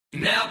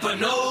Napa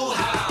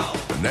know-how.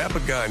 The Napa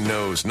guy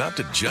knows not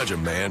to judge a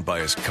man by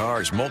his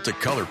car's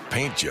multicolored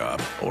paint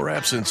job or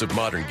absence of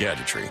modern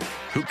gadgetry.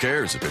 Who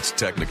cares if it's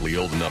technically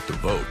old enough to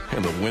vote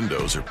and the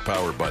windows are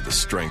powered by the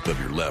strength of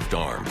your left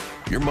arm?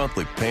 Your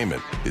monthly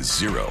payment is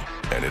zero,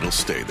 and it'll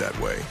stay that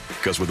way.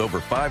 Because with over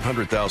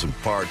 500,000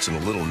 parts and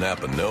a little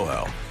Napa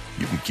know-how,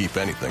 you can keep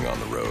anything on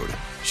the road.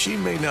 She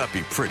may not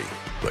be pretty,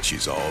 but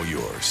she's all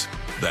yours.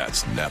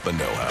 That's Napa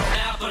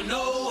know-how. Napa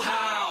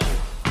know-how.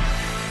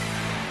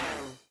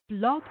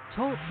 Blog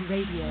Talk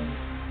Radio.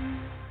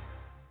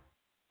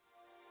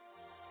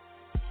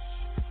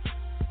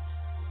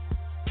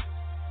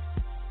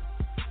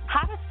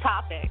 Hottest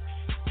topics.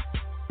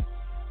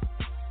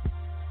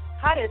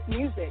 Hottest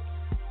music.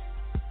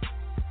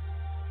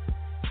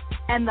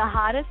 And the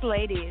hottest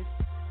ladies.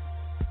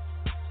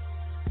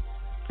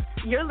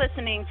 You're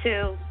listening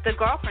to the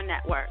Girlfriend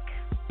Network,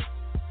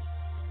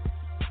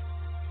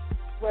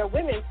 where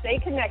women stay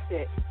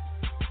connected.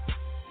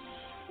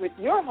 With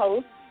your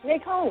host,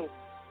 Nick Holmes.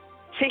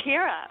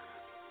 Tahira.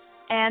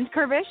 And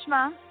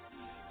Karishma.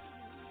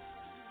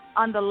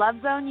 On the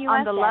Love Zone USA.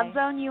 On the Love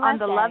Zone USA. On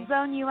the Love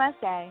Zone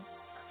USA.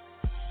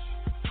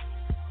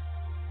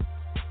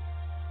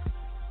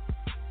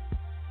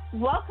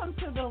 Welcome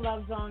to the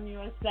Love Zone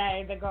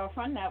USA, the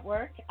Girlfriend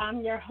Network.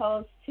 I'm your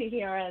host,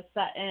 Tahira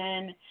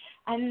Sutton.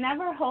 I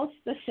never host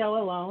the show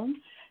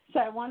alone, so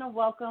I want to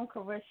welcome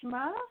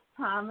Karishma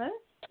Thomas.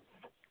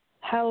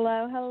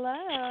 Hello, hello.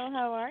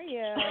 How are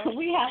you?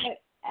 We have an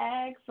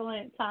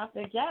excellent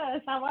topic.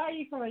 Yes, how are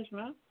you,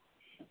 Karishma?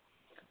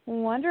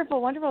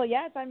 Wonderful, wonderful.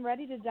 Yes, I'm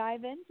ready to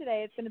dive in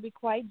today. It's going to be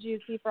quite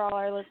juicy for all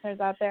our listeners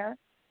out there.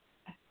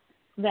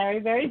 Very,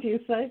 very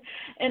juicy.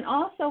 And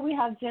also we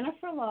have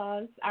Jennifer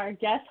Laws, our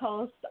guest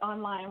host,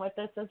 online with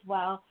us as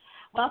well.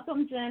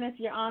 Welcome, Jen, if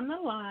you're on the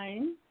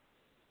line.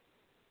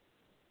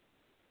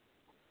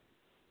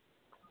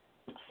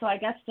 So I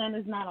guess Jen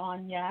is not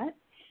on yet.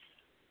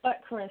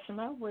 But,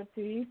 Karishma, what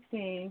do you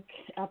think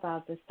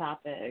about this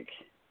topic?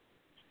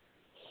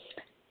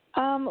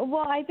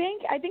 Well, I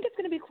think it's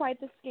going to be quite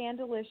the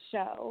scandalous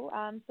show.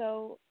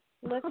 So,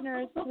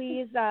 listeners,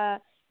 please,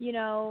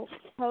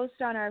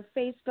 post on our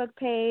Facebook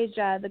page,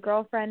 the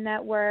Girlfriend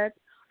Network,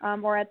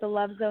 or at the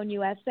Love Zone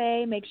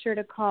USA. Make sure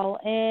to call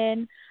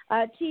in.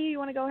 T, you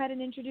want to go ahead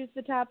and introduce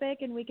the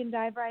topic, and we can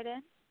dive right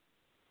in?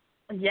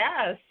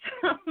 Yes.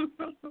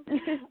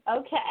 Okay.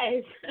 I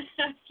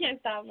can't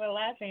stop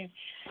laughing.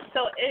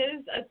 So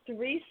is a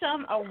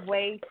threesome a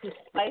way to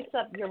spice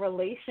up your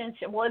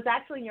relationship? Well, it's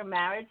actually your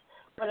marriage,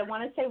 but I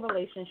want to say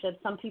relationship.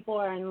 Some people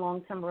are in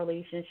long-term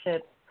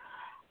relationships.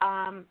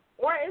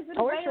 Or is it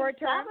a way of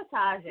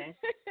sabotaging?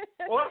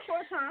 Or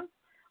short-term.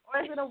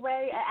 Or is it a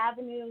way, an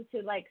avenue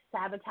to, like,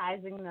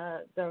 sabotaging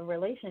the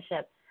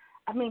relationship?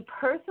 I mean,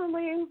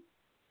 personally,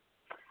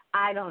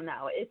 I don't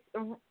know.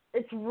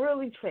 It's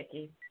really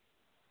tricky.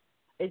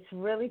 It's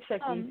really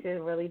tricky to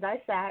really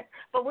dissect,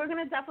 but we're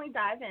going to definitely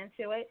dive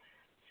into it.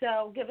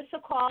 So give us a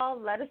call.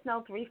 Let us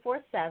know,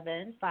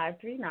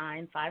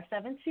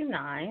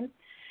 347-539-5729.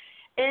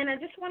 And I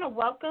just want to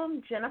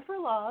welcome Jennifer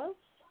Laws,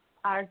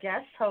 our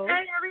guest host.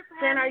 Hey,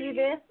 everybody. Jen, are you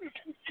there?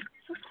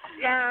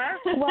 Yeah.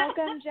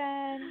 Welcome,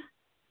 Jen.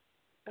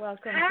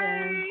 Welcome,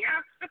 Jen.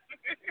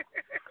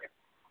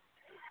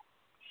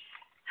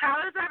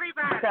 How is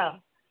everybody? So,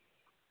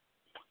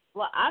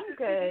 well, I'm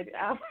good.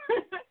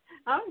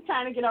 I'm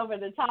trying to get over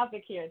the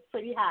topic here. It's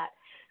pretty hot.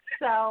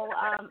 So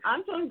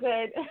I'm doing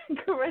good.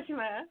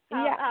 Karishma,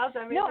 how's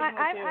everything with you?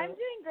 I'm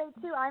doing great,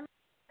 too. I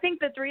think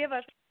the three of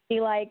us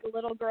are like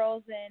little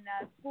girls in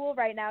school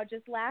right now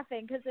just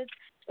laughing because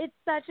it's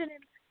such an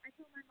 – I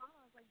told my mom,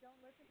 I was like,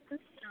 don't listen to this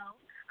show.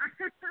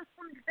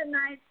 the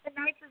nights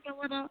is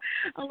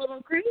a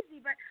little crazy.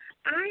 But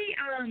I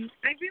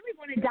really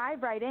want to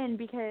dive right in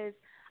because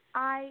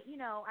I've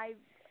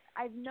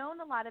known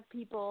a lot of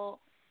people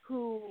 –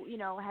 who,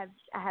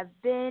 have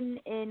been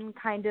in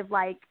kind of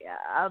like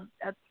a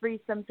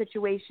threesome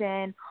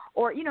situation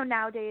or,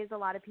 nowadays a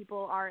lot of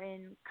people are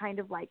in kind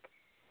of like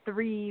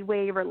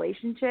three-way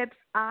relationships.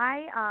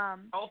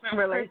 Open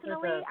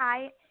relationships.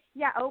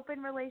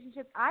 Open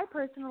relationships. I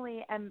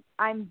personally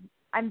I'm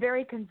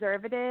very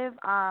conservative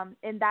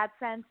in that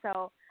sense.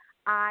 So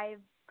I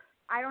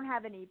don't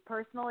have any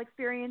personal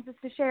experiences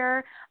to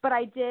share, but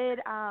I did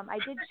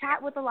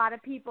chat with a lot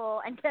of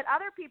people and get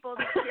other people's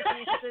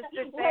experiences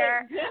to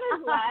share. Wait, Jen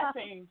is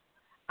laughing.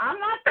 I'm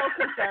not so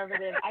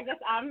conservative. I guess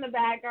I'm the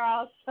bad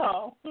girl,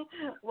 so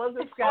we'll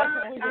discuss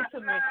when we get to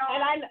me.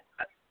 And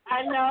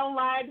I know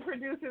my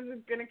producers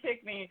is going to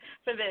kick me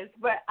for this,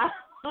 but I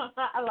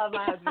love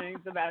my husband.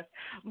 He's the best.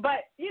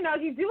 But, you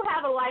do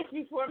have a life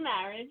before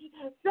marriage,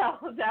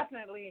 so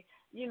definitely,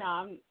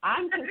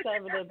 I'm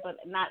conservative, but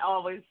not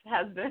always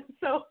has been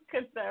so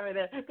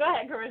conservative. Go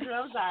ahead,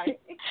 Karishma. I'm sorry.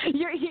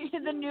 You're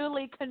the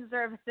newly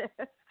conservative.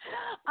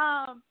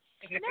 I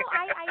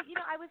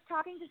was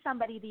talking to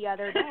somebody the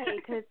other day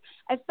because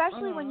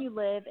especially when you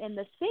live in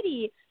the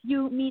city,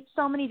 you meet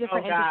so many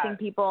different interesting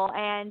people.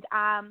 And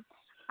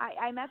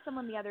I met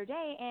someone the other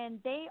day, and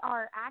they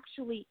are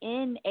actually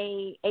in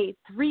a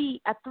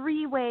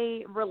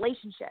three-way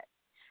relationship.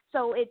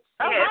 So it's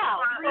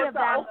three of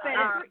them.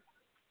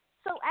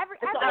 So every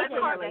day,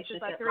 I guess,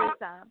 is a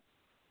threesome.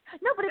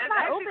 No, but it's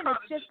not open.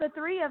 It's just the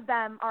three of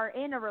them are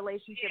in a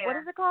relationship. What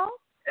is it called?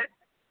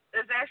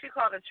 It's actually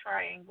called a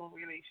triangle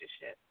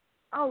relationship.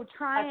 Oh,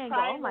 triangle.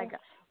 Oh, my God.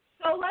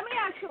 So let me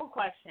ask you a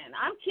question.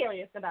 I'm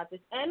curious about this.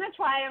 In a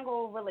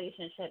triangle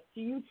relationship, do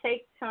you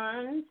take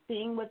turns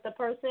being with the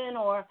person,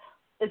 or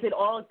is it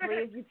all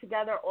three of you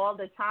together all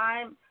the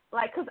time?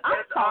 Like, because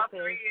I'm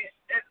talking.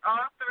 It's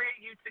all three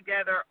of you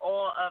together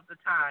all of the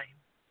time.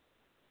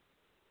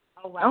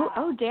 Oh, wow.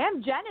 Oh,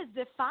 damn. Jen is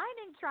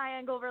defining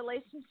triangle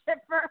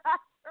relationship for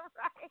us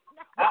right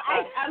now. Well,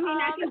 I mean,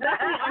 I can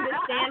definitely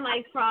understand,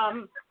 like,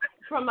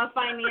 from a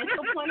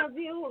financial point of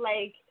view,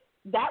 like,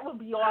 that would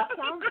be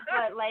awesome.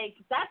 But, like,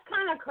 that's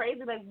kind of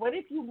crazy. Like, what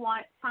if you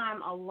want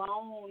time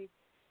alone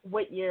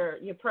with your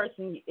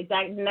person?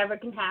 That never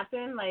can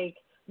happen. Like,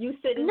 you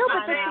sit in time. No,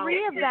 but the out,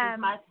 three of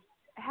them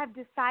have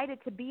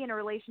decided to be in a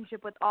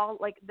relationship with all,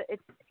 like,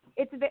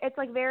 it's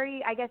like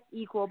very, I guess,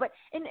 equal. But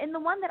in the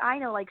one that I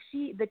know, like,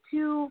 she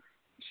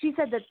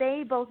said that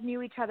they both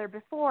knew each other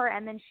before,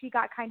 and then she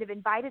got kind of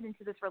invited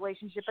into this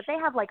relationship. But they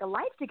have, like, a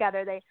life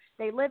together.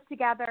 They live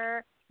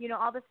together, you know,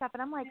 all this stuff.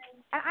 And I'm like,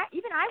 and I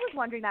was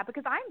wondering that,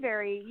 because I'm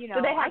very, you know,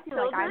 do they have I feel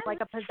children? like I'm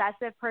like a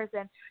possessive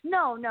person.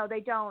 No,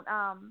 they don't.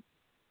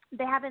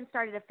 They haven't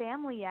started a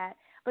family yet.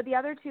 But the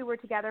other two were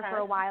together for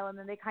a while, and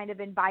then they kind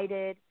of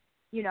invited,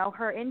 you know,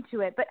 her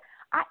into it. But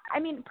I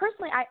mean,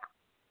 personally,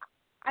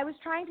 I was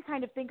trying to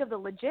kind of think of the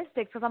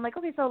logistics, because I'm like,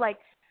 okay, so, like,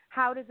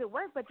 how does it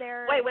work? But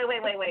they're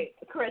wait,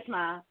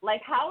 Charisma.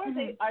 Like, how are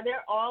they? Are they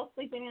all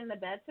sleeping in the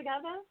bed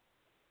together?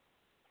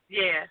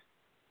 Yeah.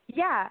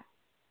 Yeah.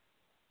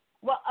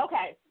 Well,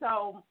 okay,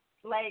 so,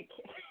 like,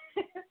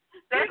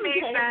 that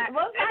means that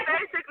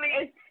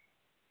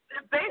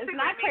it's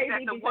not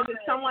crazy because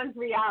it's someone's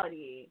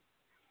reality.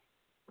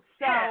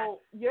 So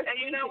you're and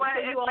you know what?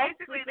 So it's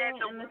basically that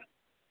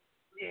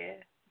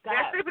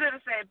they're sleeping in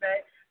the same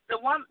bed.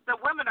 The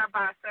women are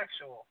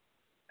bisexual.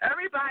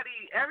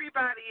 Everybody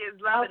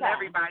is loving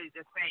everybody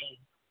the same.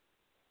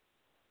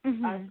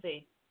 Mm-hmm. I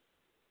see.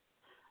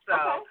 So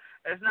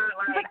it's not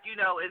like, you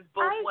know, it's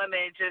both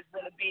women just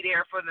going to be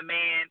there for the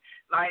man.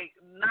 Like,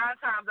 9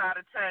 times out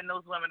of 10,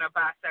 those women are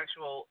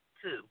bisexual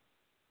too.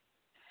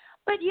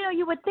 But, you know,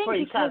 you would think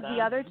because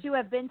the other two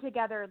have been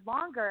together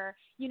longer,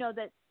 you know,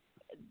 that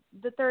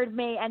the third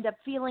may end up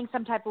feeling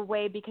some type of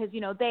way because, you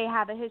know, they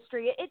have a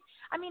history.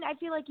 I mean, I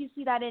feel like you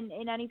see that in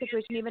any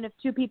situation, even if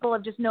two people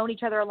have just known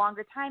each other a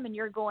longer time and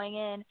you're going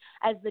in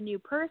as the new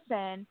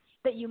person,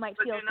 that you might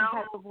feel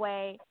some type of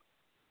way.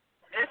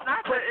 It's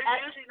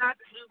usually not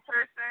the new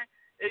person.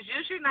 It's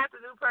usually not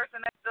the new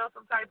person that feels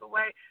some type of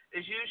way.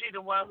 It's usually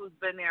the one who's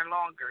been there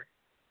longer.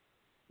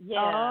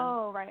 Yeah.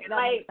 Oh, right. That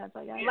makes sense,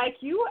 I guess.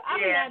 Like you, I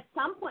mean, at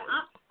some point,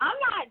 I'm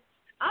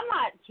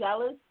not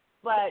jealous,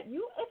 but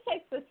it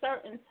takes a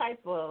certain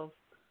type of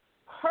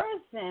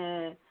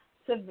person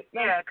to,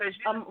 like, because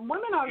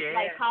women are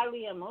like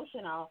highly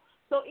emotional.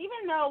 So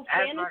even though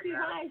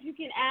fantasy-wise you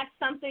can act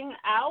something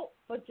out,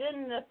 but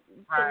then to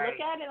look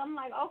at it, I'm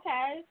like,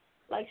 okay,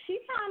 like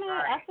she's trying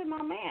to F in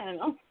my man.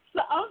 I'm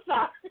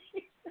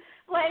sorry.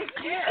 Like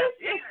you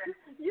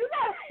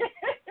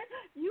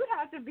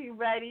have to be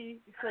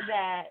ready for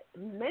that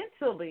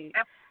mentally.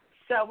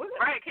 So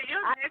Can you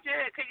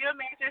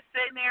imagine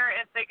sitting there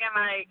and thinking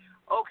like,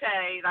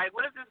 okay, like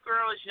what if this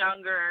girl is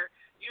younger,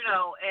 you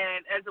know,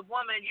 and as a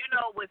woman, you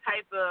know what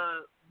type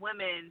of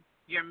women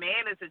your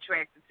man is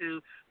attracted to.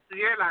 So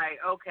you're like,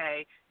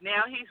 okay,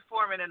 now he's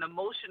forming an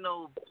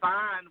emotional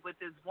bond with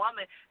this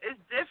woman. It's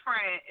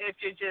different if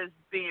you're just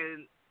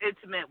being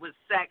intimate with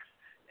sex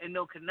and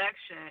no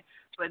connection,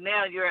 but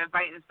now you're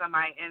inviting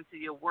somebody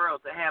into your world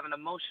to have an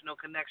emotional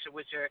connection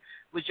with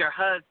your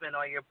husband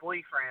or your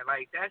boyfriend.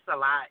 Like, that's a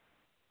lot.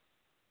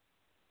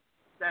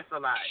 That's a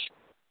lot.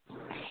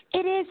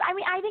 It is. I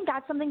mean, I think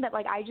that's something that,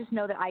 like, I just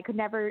know that I could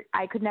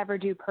never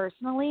do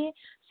personally.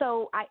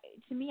 So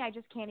to me, I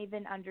just can't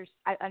even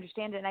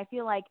understand it. And I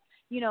feel like,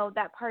 you know,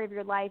 that part of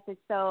your life is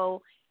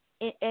so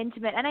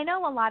intimate. And I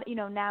know a lot, you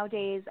know,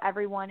 nowadays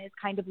everyone is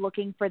kind of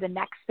looking for the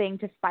next thing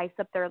to spice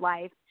up their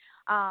life.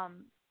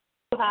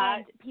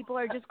 And people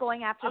are just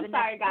going after the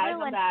next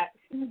thrill. I'm sorry, guys.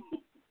 I'm back.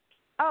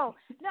 Oh,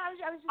 no, I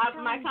was just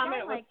my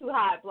comment was too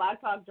hot. Blog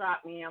Talk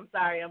dropped me. I'm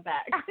sorry. I'm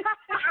back.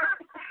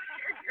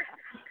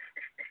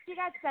 She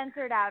got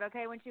censored out,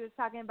 okay, when she was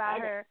talking about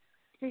her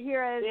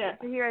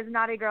Tahira's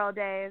naughty girl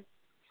days.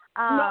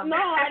 No,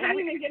 I didn't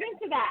even get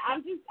into that.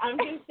 I'm just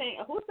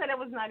saying. Who said it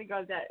was naughty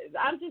girl days?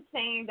 I'm just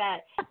saying that,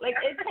 like,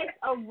 it takes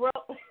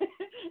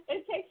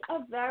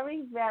a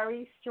very,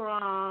 very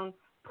strong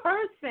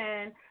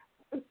person.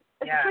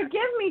 Yeah.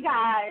 Forgive me,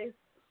 guys.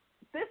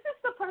 This is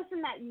the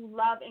person that you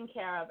love and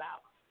care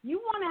about. You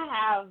want to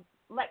have,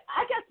 like,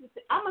 I guess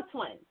I'm a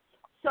twin.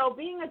 So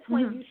being a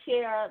twin, you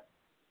share,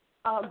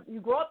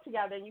 you grow up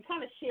together and you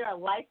kind of share a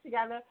life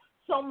together.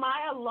 So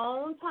my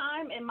alone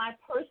time and my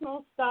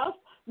personal stuff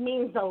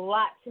means a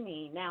lot to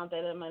me now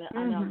that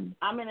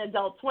I'm an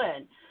adult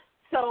twin.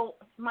 So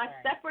my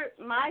separate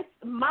my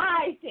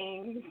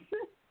things,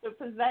 the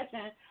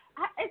possession,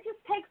 it just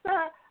takes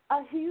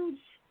a huge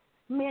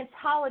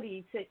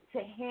mentality to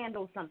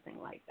handle something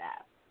like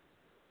that.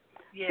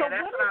 Yeah, so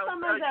that's what what are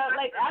some of the,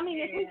 like, I mean,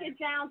 if we get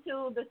down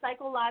to the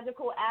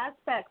psychological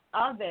aspects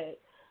of it,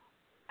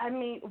 I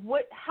mean,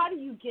 how do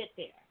you get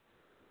there?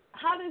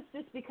 How does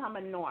this become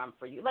a norm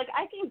for you? Like,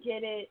 I can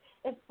get it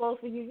if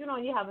both of you, you know,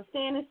 you have a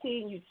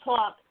fantasy and you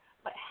talk,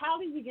 but how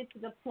do you get to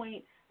the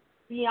point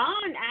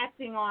beyond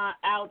acting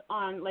out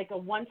on, like, a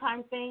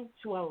one-time thing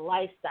to a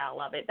lifestyle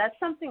of it? That's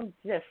something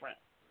different.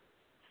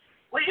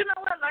 Well, you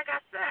know what? Like I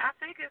said, I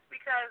think it's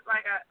because,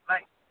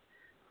 like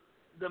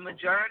the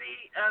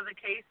majority of the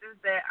cases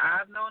that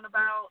I've known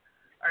about,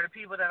 or the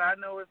people that I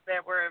know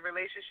that were in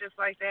relationships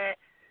like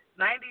that,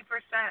 90%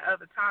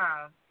 of the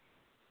time,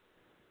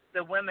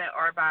 the women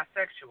are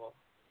bisexual.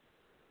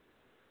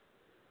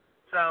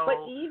 So,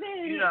 but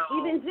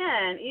even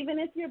then, even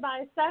if you're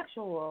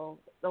bisexual,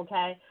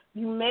 okay,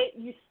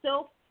 you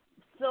still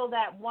feel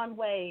that one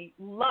way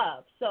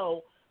love.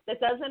 So that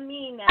doesn't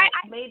mean that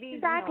maybe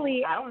exactly.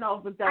 You know, I don't know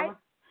if it's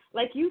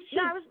like you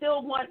should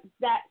still want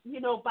that, you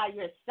know, by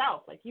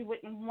yourself. Like you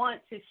wouldn't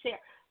want to share,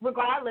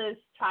 regardless,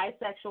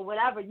 trisexual,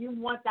 whatever. You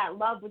want that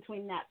love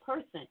between that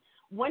person.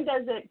 When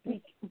does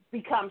it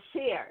become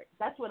shared?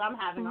 That's what I'm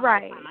having a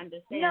hard time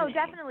understanding. No,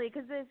 definitely,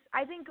 because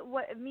I think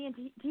what me and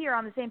T are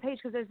on the same page,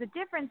 because there's a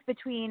difference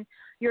between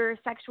your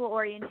sexual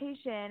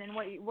orientation and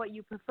what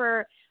you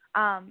prefer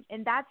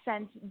in that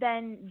sense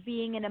than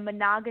being in a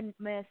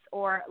monogamous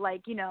or,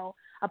 like, you know,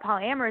 a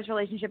polyamorous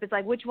relationship. It's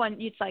like which one,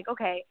 it's like,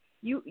 okay,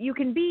 you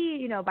can be,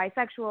 you know,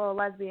 bisexual,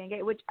 lesbian,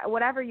 gay,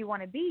 whatever you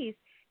want to be,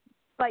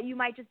 but you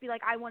might just be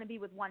like, I want to be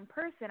with one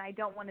person. I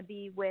don't want to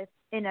be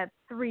in a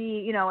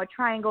a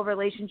triangle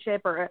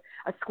relationship or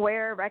a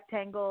square,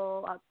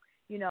 rectangle,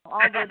 you know,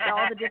 all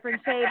the different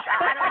shapes.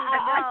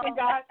 I don't even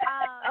know.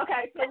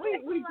 Okay, so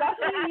we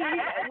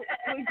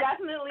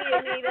definitely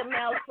need a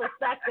male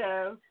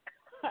perspective.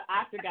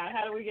 I forgot.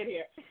 How do we get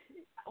here?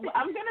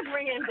 I'm gonna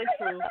bring in the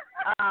truth.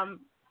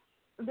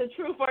 The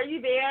truth, are you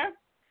there?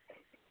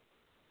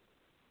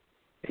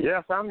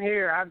 Yes, I'm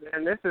here,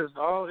 and this is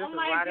right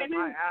up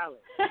my alley.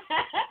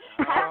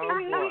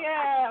 Happy New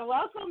Year!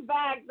 Welcome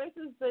back. This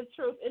is the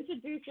truth.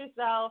 Introduce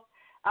yourself.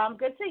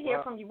 Good to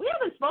hear from you. We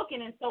haven't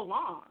spoken in so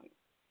long.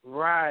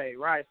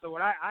 Right. So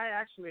what I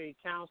actually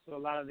counsel a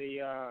lot of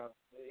the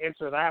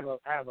interns. I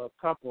have a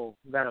couple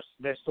that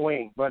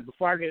swing, but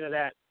before I get into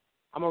that,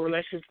 I'm a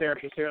relationship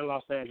therapist here in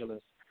Los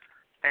Angeles,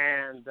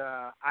 and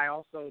I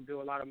also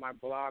do a lot of my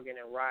blogging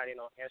and writing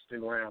on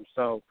Instagram.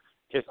 So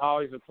it's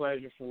always a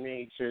pleasure for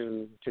me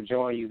to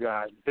join you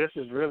guys. This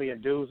is really a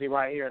doozy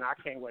right here, and I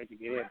can't wait to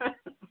get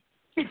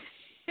in.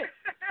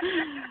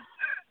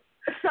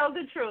 So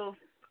the truth.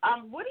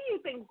 What do you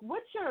think?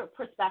 What's your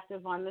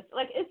perspective on this?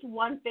 Like, it's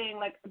one thing.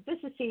 Like, this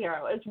is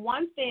Hero. It's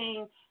one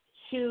thing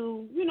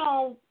to, you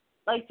know,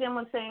 like Jim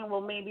was saying. Well,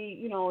 maybe,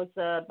 you know, it's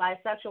a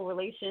bisexual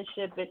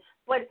relationship,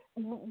 but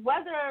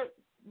whatever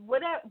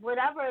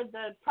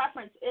the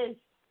preference is,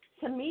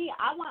 to me,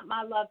 I want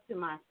my love to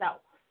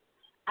myself.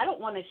 I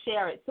don't want to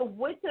share it. So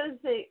when does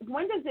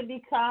it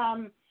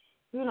become,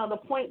 you know, the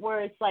point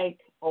where it's like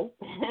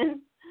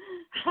open?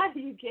 How do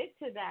you get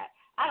to that?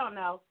 I don't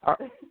know.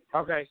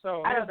 Okay,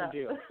 so here's the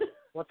deal.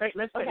 Well,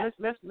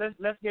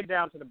 let's get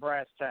down to the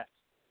brass tacks.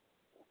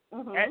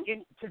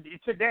 In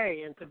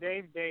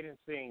today's dating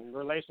scene,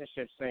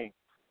 relationship scene,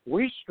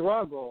 we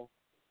struggle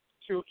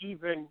to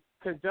even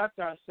conduct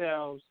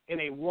ourselves in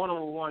a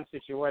one-on-one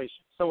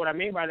situation. So what I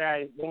mean by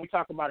that is when we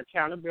talk about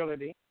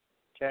accountability,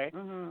 okay,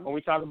 when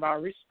we talk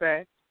about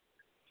respect,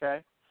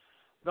 okay,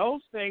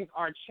 those things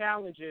are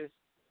challenges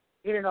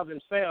in and of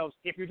themselves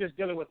if you're just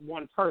dealing with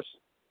one person.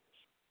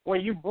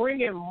 When you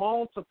bring in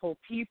multiple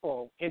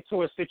people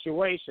into a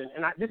situation,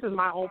 and this is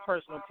my own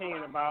personal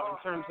opinion about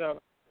in terms of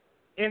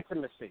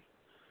intimacy,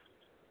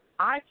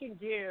 I can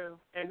give,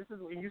 and this is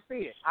when you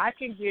see it, I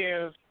can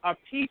give a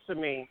piece of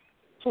me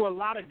to a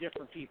lot of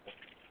different people.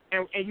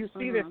 And you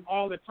see this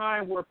all the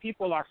time where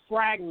people are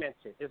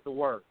fragmented is the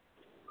word.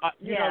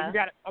 You know, you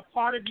got a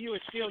part of you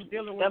is still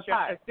dealing with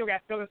still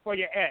got feelings for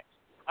your ex.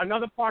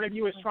 Another part of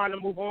you is trying to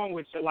move on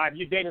with your life.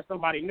 You're dating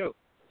somebody new.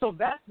 So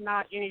that's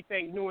not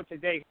anything new in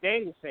today's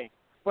dating scene.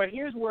 But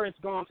here's where it's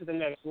gone to the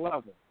next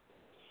level.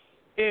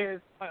 Is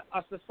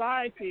a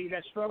society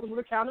that struggles with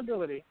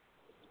accountability,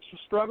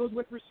 struggles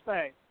with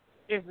respect,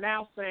 is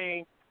now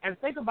saying, and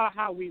think about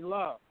how we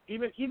love.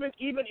 Even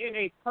in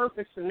a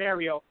perfect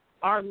scenario,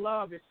 our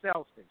love is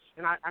selfish.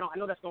 And I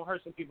know that's going to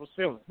hurt some people's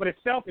feelings, but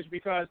it's selfish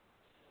because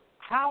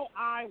how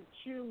I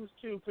choose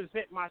to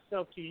present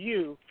myself to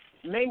you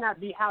may not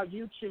be how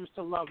you choose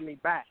to love me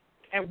back.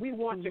 And we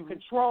want to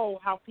control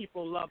how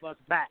people love us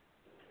back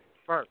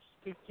first.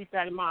 Keep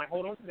that in mind.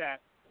 Hold on to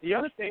that. The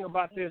other thing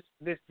about these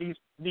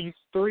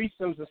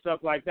threesomes and stuff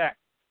like that,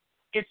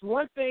 it's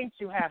one thing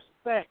to have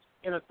sex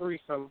in a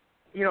threesome,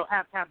 you know,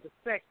 have the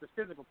sex, the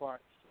physical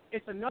part.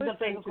 it's another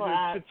thing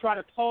to try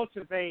to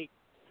cultivate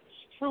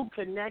true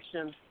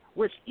connections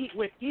with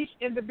each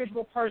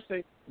individual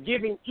person,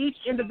 giving each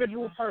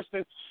individual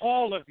person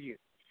all of you.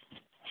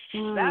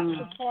 That's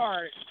the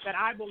part that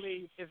I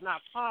believe is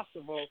not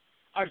possible,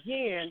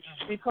 again,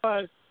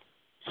 because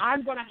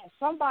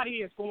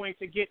somebody is going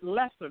to get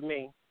less of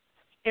me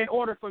in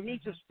order for me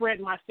to spread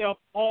myself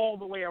all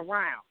the way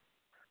around,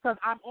 because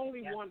I'm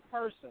only one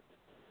person,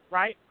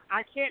 right?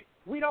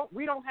 We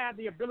don't have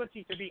the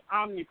ability to be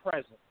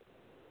omnipresent.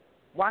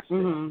 Watch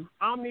this.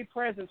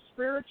 Omnipresent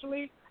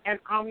spiritually and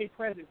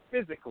omnipresent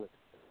physically.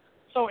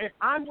 So if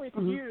I'm with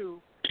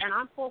you and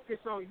I'm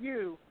focused on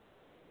you,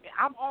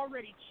 I'm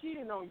already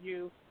cheating on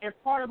you, and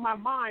part of my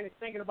mind is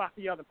thinking about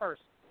the other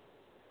person.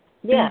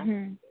 Yeah.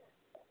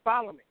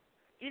 Follow me.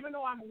 Even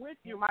though I'm with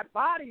you, my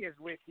body is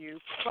with you,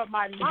 but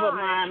my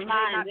mind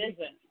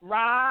isn't.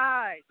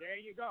 Right. There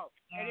you go.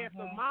 And if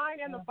the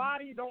mind and the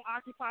body don't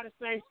occupy the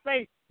same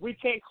space, we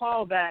can't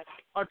call that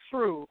a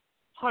true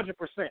 100%.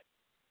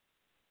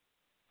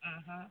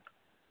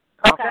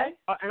 Okay.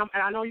 And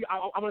I know you.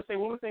 I'm going to say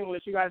one more thing and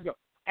let you guys go.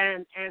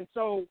 And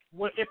so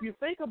if you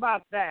think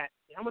about that,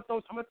 I'm gonna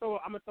throw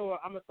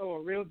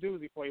a real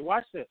doozy for you.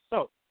 Watch this.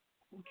 So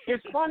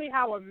it's funny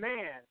how a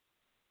man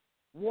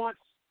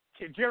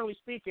generally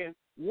speaking,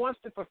 wants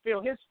to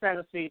fulfill his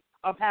fantasy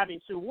of having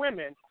two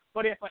women.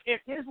 But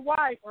if his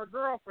wife or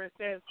girlfriend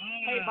says,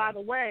 "Hey, by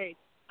the way,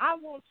 I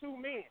want two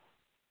men.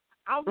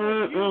 I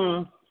want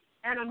you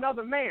and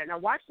another man." Now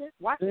watch it.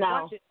 Watch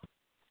it.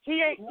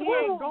 He ain't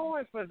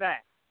going for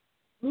that.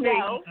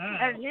 No.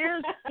 And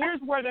here's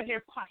where the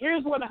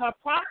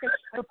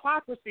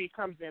hypocrisy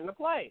comes into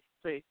play.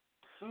 See,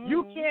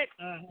 you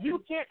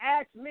can't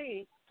ask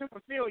me to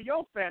fulfill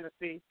your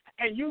fantasy,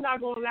 and you're not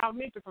going to allow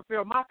me to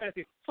fulfill my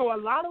fantasy. So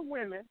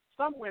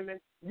some women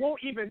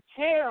won't even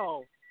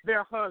tell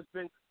their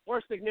husband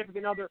or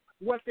significant other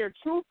what their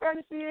true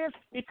fantasy is,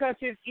 because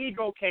his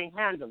ego can't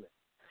handle it.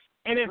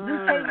 And if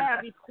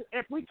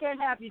we can't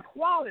have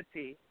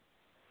equality,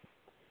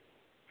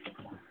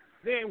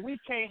 then we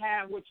can't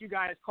have what you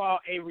guys call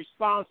a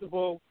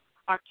responsible,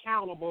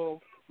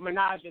 accountable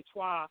menage a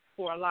trois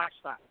for a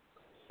lifestyle.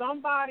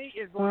 Somebody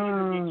is going to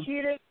either get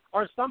cheated,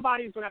 or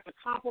somebody is going to have to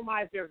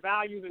compromise their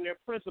values and their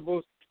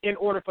principles in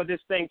order for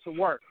this thing to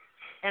work.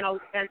 And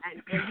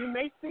you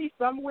may see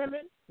some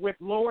women with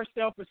lower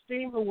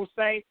self-esteem who will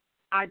say,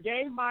 "I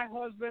gave my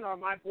husband or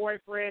my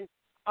boyfriend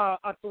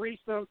a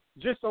threesome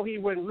just so he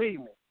wouldn't leave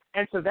me."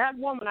 And to that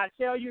woman, I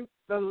tell you,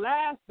 the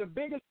last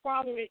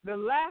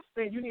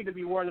thing you need to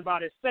be worried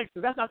about is sex,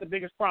 because that's not the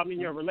biggest problem in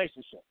your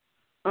relationship.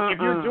 If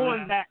you're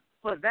doing that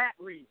for that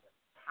reason.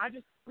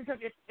 Because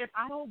if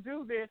I don't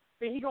do this,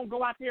 then he's going to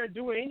go out there and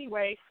do it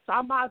anyway, so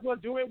I might as well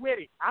do it with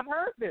him. I've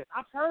heard this.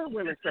 I've heard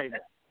women say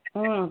that.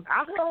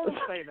 I've heard them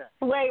say that.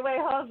 Wait,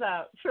 hold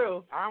up.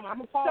 True. I'm going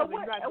to pause and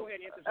you guys go ahead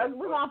and answer that.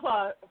 We're going to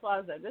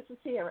pause it. This is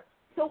here.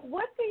 So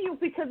what do you,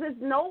 because it's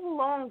no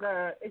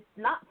longer, it's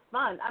not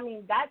fun. I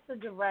mean, that's a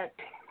direct,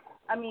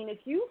 if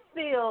you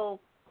feel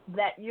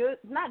that you're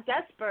not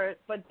desperate,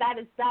 but that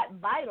is that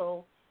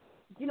vital,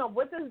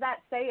 what does that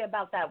say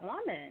about that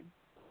woman?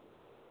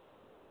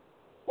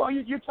 Well,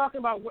 you're talking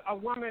about a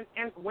woman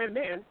and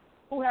women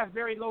who have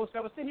very low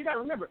self-esteem. You got to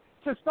remember,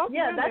 to some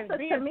women,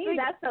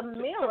 that's a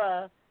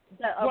mirror,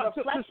 a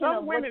reflection to some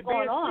of women, what's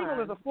going on. being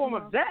single is a form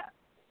of death.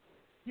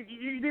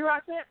 You do what I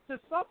said? To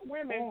some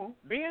women,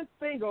 being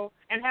single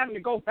and having to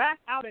go back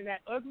out in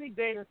that ugly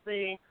dating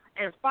scene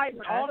and fight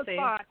with all the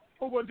spots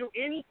who will do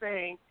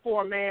anything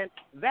for a man,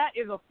 that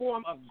is a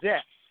form of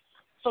death.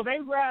 So they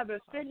rather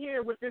sit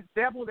here with this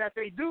devil that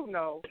they do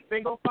know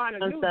than go find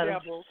a new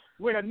devil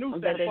with a new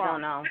set of problems.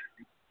 Don't know.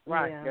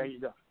 Right. Yeah.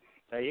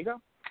 There you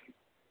go.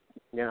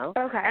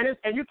 Okay.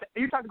 And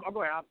you talk about.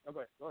 Go ahead. Go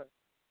ahead.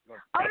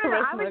 Oh no,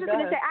 I was just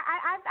going to say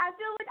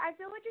I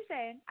feel what you're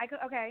saying.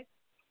 Okay,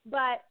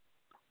 but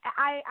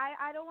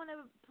I don't want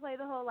to play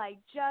the whole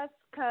just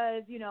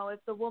because if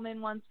the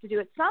woman wants to do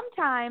it.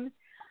 Sometimes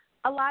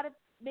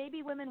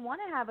maybe women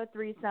want to have a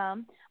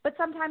threesome, but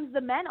sometimes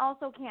the men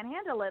also can't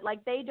handle it.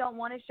 They don't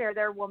want to share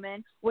their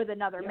woman with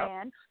another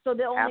man. So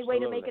the only way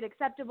to make it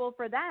acceptable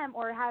for them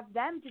or have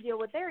them to deal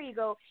with their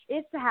ego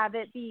is to have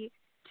it be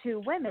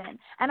two women.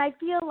 And I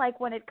feel like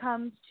when it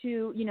comes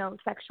to,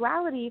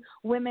 sexuality,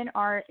 women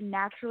are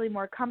naturally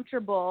more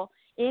comfortable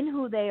in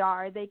who they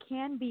are. They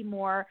can be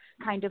more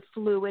kind of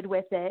fluid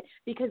with it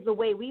because the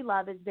way we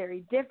love is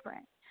very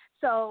different.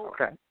 So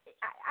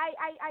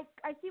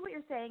I see what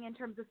you're saying in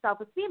terms of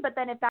self-esteem, but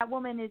then if that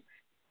woman is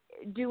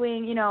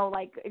doing,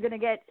 going to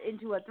get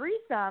into a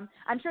threesome,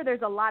 I'm sure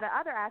there's a lot of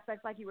other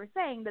aspects, like you were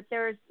saying, that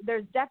there's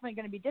definitely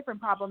going to be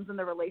different problems in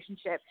the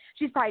relationship.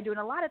 She's probably doing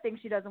a lot of things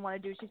she doesn't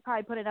want to do. She's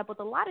probably putting up with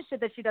a lot of shit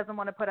that she doesn't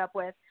want to put up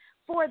with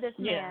for this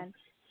man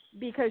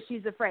because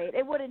she's afraid.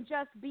 It wouldn't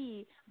just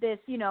be this,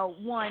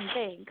 one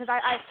thing. Because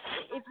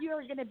if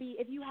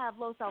you have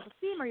low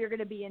self-esteem or you're going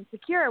to be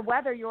insecure,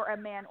 whether you're a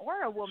man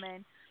or a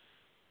woman,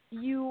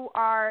 you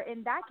are,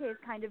 in that case,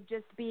 kind of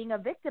just being a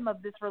victim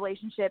of this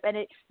relationship.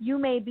 And you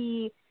may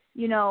be,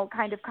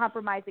 kind of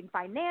compromising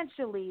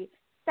financially,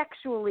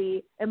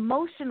 sexually,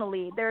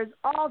 emotionally, there's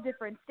all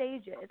different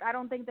stages. I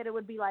don't think that it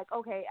would be like,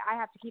 okay, I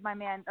have to keep my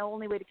man, the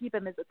only way to keep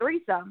him is a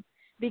threesome,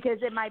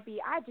 because it might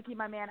be, I have to keep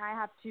my man, I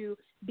have to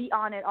be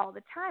on it all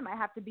the time. I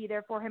have to be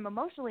there for him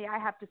emotionally. I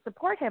have to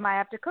support him. I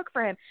have to cook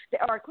for him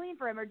or clean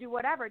for him or do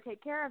whatever,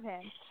 take care of him.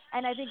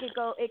 And I think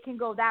it can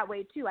go that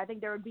way too. I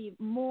think there would be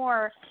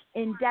more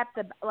in-depth,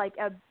 like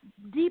a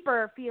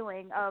deeper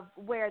feeling of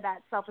where that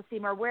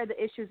self-esteem or where the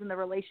issues in the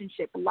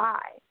relationship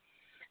lie.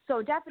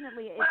 So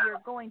definitely, if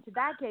you're going to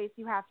that case,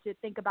 you have to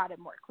think about it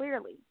more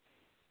clearly.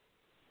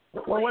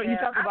 Well, what you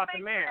talk about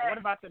the man? What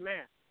about the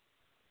man?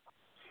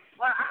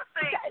 Well, I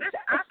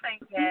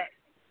think that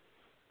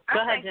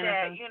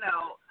you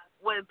know,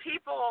 when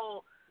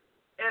people,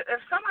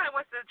 if somebody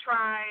wants to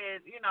try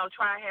and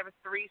have a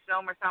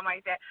threesome or something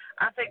like that,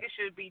 I think it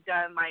should be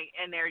done like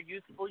in their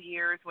youthful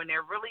years when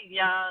they're really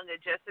young and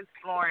just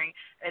exploring,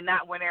 and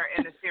not when they're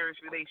in a serious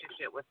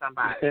relationship with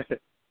somebody.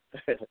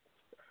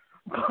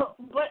 But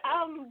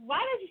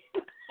why did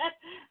you?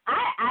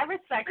 I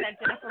respect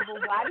that, Jennifer. But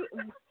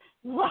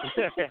why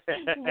does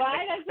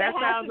it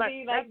have to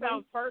be like? That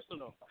sounds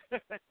personal. No,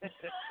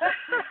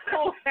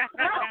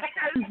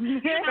 because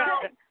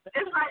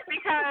it's like,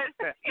 because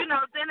then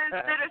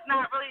it's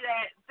not really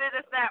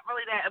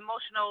that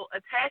emotional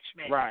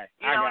attachment. Right.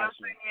 You know what I'm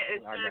saying?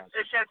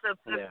 It's just a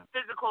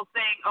physical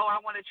thing. Oh,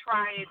 I want to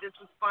try it. This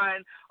was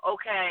fun.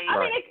 Okay.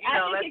 I mean,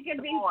 I think it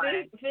can be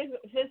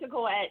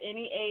physical at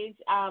any age.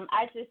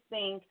 I just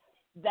think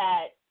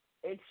that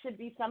it should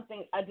be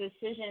a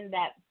decision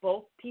that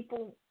both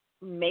people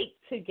make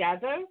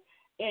together,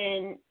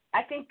 and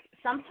I think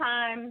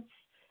sometimes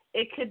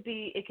it could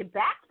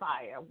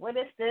backfire. What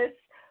if this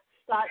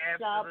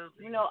starts up,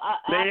 an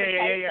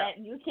appetite that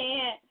you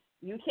can't,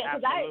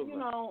 because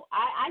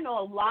I know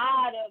a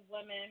lot of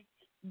women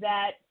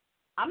that,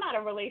 I'm not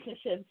a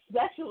relationship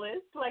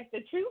specialist like the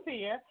truth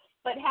here,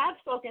 but have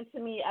spoken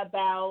to me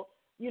about,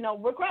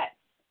 regrets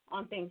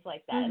on things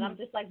like that. And I'm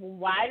just like, well,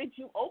 why did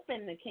you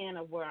open the can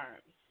of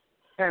worms?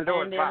 And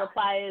their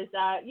reply is,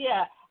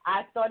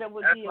 I thought it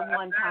would be a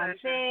one-time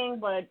thing,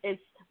 but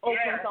it's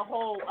open to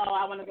whole,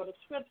 I want to go to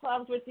strip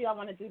clubs with you, I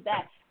want to do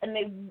that. And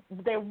they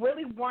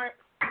really weren't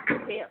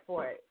prepared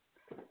for it.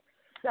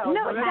 So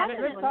what happens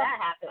when that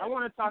happens? I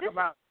want to talk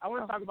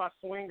about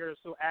swingers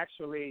who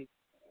actually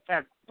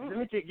have, let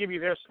me give you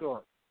their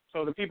story.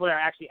 So the people that are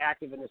actually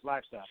active in this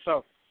lifestyle.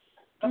 So,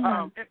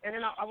 and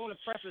then I want to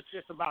preface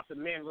this about the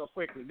men real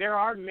quickly. There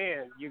are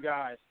men, you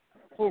guys,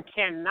 who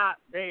cannot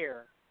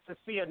bear to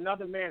see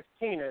another man's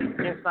penis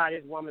inside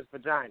his woman's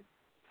vagina.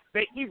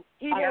 He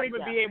won't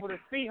even be able to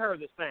see her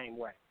the same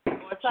way.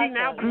 She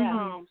now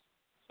becomes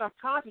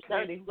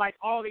subconsciously like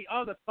all the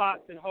other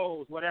thoughts and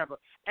holes, whatever,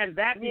 and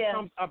that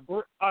becomes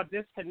a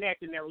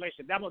disconnect in their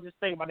relationship. That was just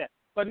thing about that.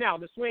 But now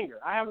the swinger,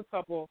 I have a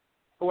couple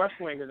who are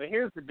swingers, and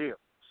here's the deal.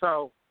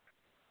 So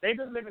they've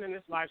been living in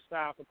this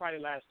lifestyle for probably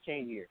the last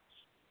 10 years,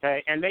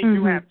 okay, and they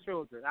do have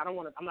children. I'm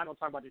not going to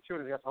talk about the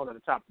children. That's a whole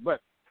other topic.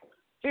 But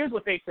here's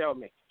what they tell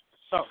me.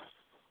 So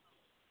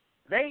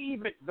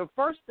the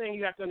first thing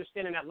you have to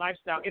understand in that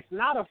lifestyle, it's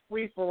not a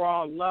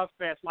free-for-all love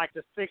fest like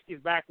the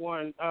 60s back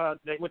when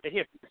with the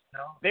hippies.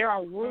 No. There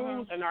are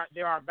rules and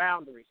there are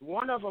boundaries.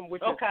 One of them,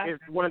 which is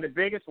one of the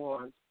biggest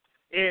ones,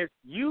 is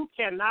you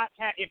cannot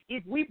have,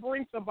 if we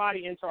bring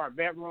somebody into our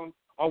bedroom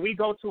or we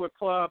go to a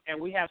club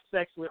and we have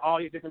sex with all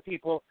these different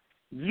people,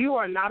 you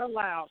are not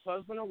allowed,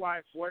 husband or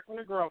wife, boyfriend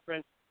or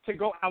girlfriend, to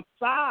go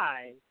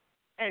outside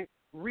and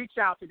reach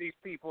out to these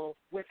people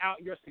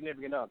without your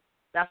significant other.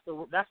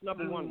 That's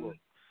number one rule.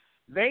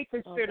 They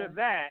consider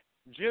that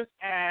just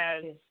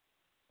as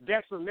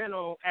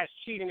detrimental as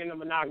cheating in a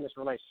monogamous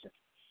relationship.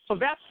 So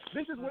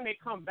this is when they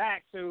come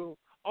back to,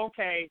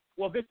 okay,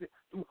 well,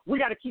 we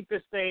got to keep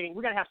this thing.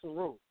 We got to have some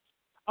rules.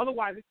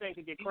 Otherwise, this thing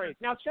could get crazy.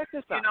 Now, check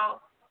this out.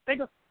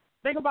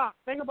 Think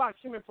about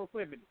human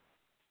proclivity.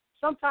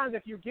 Sometimes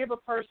if you give a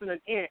person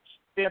an inch,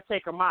 they'll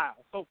take a mile.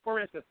 So,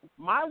 for instance,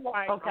 my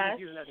wife, I'm just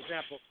using that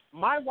example,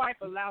 my wife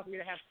allows me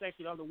to have sex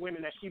with other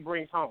women that she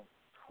brings home.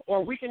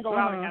 Or we can go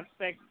out and have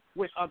sex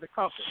with other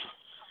couples.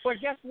 But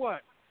guess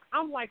what?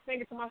 I'm like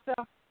thinking to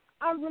myself,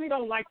 I really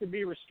don't like to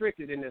be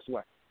restricted in this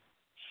way.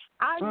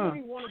 I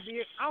really want to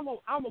be.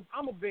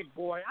 I'm a big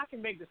boy. I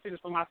can make decisions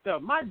for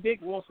myself. My dick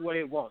wants what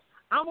it wants.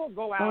 I'm gonna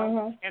go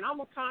out and I'm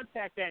gonna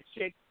contact that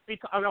chick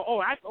because I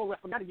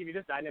forgot to give you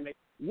this dynamic.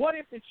 What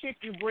if the chick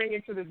you bring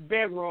into this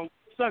bedroom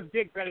sucks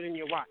dick better than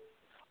your wife?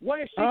 What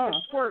if she can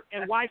squirt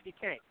and wifey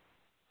can't?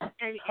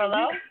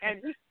 Hello?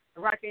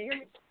 Right, can you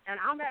hear me? And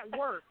I'm at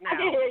work now.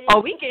 Oh,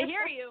 we can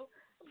hear you.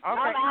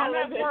 Okay, I'm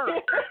at work.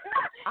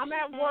 I'm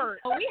at work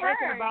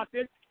thinking about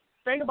this.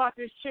 Think about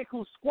this chick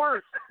who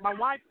squirts, my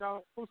wife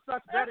though, who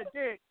sucks better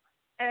dick,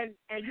 and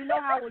you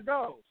know how it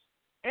goes.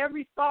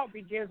 Every thought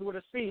begins with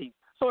a seed.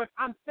 So if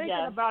I'm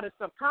thinking about it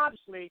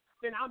subconsciously,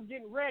 then I'm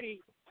getting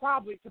ready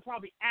probably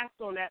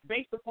act on that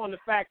based upon the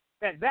fact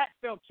that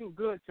felt too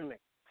good to me.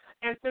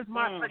 And since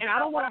and I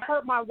don't want to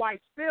hurt my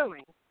wife's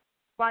feelings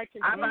by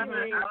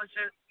continuing,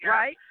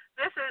 right?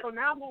 So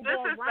now I'm going to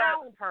go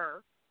around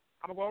her.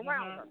 I'm going to go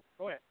around her.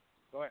 Go ahead.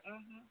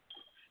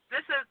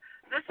 This is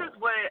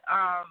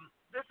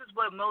this is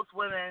what most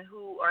women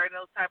who are in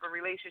those type of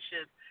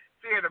relationships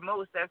fear the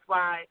most. That's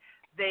why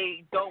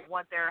they don't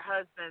want their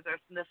husbands or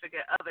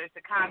significant others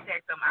to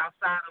contact them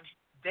outside of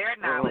their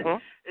knowledge,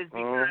 is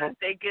because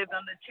they give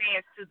them the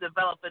chance to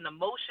develop an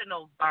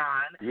emotional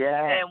bond. Yeah.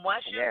 And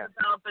once you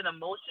develop an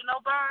emotional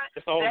bond,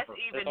 that's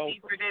even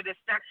deeper than a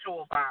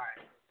sexual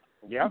bond.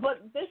 Yeah.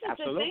 But this is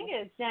the thing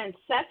is, Jen,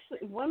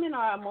 women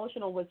are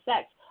emotional with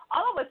sex.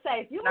 All I would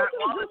say, if you're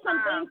looking to do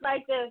some things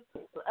like this,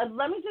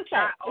 let me just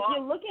say,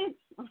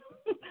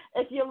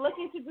 if you're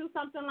looking to do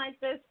something like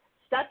this,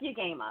 step your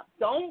game up.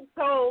 Don't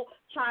go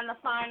trying to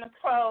find a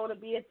pro to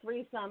be a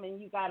threesome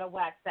and you got a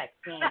whack sex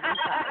game. No,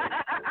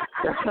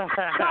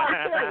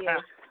 I'm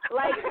serious.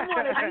 Like, come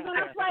on, if you're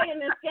gonna play in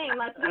this game,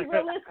 let's be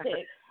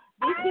realistic.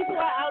 These people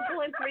are out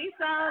doing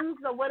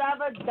threesomes or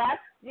whatever.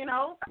 That's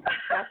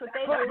that's what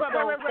they do.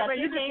 But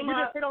you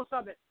just hit on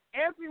something.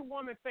 Every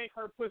woman thinks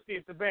her pussy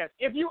is the best.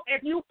 If you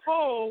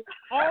poll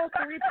all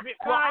 5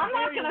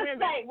 million women,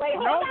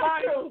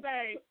 nobody will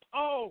say,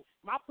 "Oh,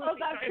 my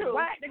pussy is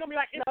whack." They're gonna be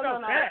like, "It's the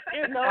best."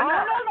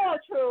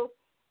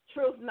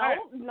 Truth.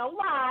 No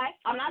lie.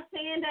 I'm not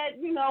saying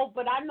that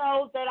but I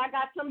know that I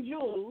got some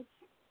jewels,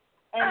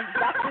 and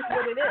that's just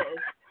what it is.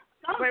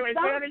 Wait.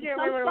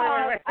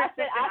 I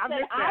said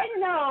I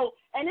know,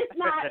 and it's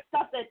not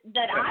stuff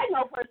that I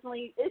know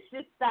personally. It's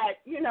just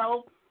that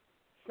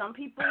some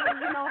people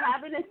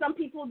have it and some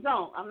people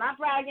don't. I'm not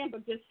bragging,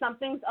 but just some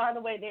things are the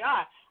way they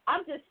are.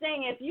 I'm just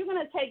saying, if you're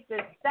gonna take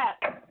this step,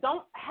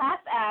 don't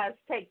half-ass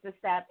take the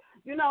step.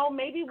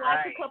 Maybe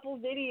watch a couple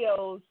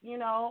videos.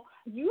 You are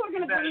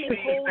gonna bring this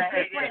whole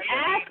different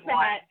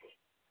aspect.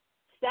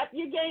 Step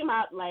your game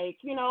up,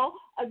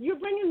 you're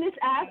bringing this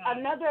as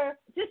another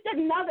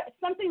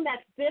something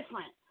that's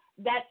different.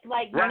 That's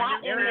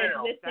not in an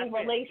existing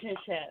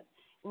relationship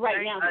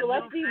right now. So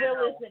let's be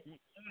realistic.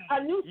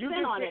 A new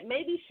spin on it.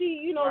 Maybe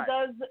she,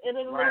 does it a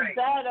little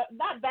better,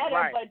 not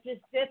better, but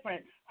just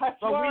different. Her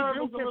swerve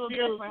is a little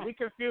different.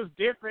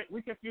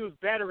 We confuse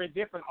better and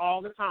different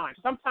all the time.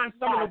 Sometimes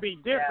something will be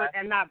different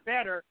and not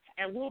better,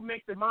 and we'll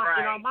make the mind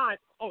in our mind,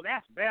 oh,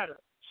 that's better.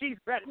 She's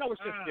better. No,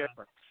 it's just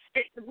different.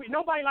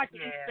 Nobody likes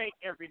to eat steak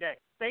every day.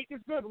 Steak is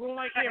good. We don't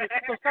like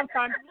everything. So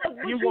sometimes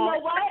you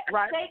want. Know what?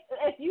 Right? Steak,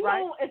 if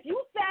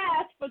you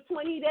fast for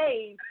 20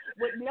 days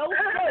with no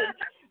steak,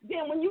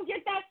 then when you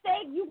get that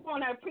steak, you're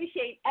going to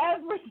appreciate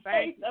every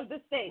taste of the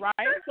steak. Right.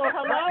 So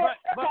hello,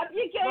 step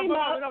your game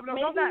up.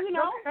 Go back.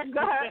 Go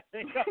ahead.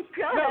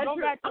 Go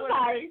back to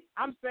it.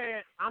 I'm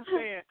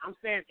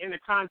saying in the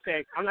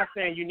context. I'm not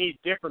saying you need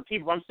different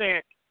people. I'm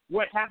saying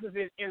what happens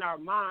is in our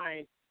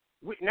mind.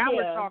 We're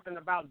talking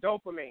about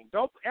dopamine.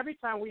 Every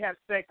time we have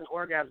sex and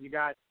orgasm, you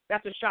guys,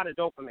 that's a shot of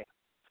dopamine.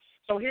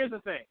 So here's the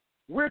thing.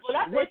 What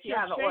you're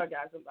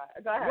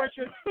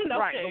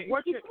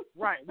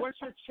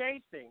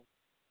chasing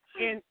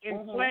in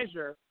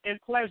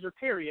pleasure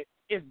period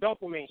is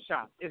dopamine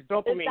shots. It's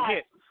dopamine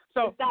hits.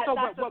 But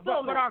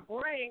our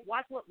brain,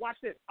 watch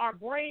this. Our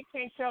brain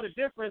can't tell the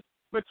difference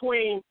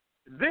between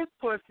this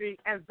pussy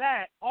and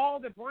that. All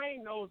the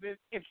brain knows is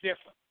it's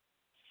different.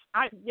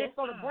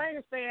 So the brain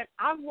is saying,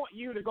 I want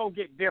you to go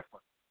get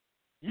different.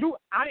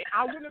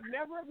 I would have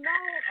never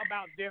known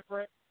about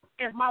different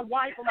if my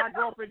wife or my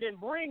girlfriend didn't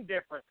bring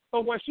different.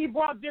 But when she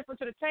brought different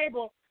to the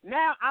table,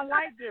 now I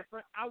like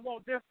different. I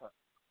want different.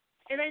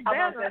 It ain't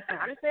better.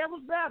 I didn't say it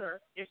was better.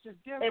 It's just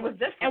different. It was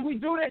different. And we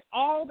do this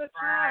all the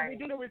time. We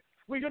do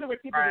it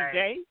with people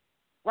today,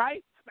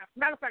 right?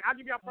 Matter of fact, I'll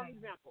give you a perfect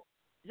example.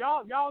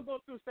 Y'all go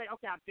through say,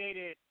 okay, I've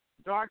dated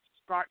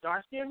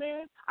dark-skinned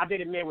men. I've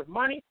dated men with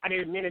money. I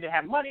dated men that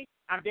have money.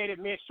 I've dated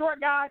men short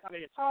guys. I've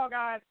dated tall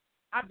guys.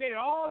 I've dated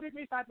all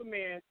different types of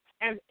men.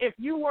 And if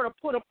you were to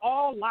put them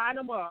all, line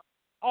them up,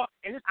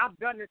 I've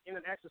done this in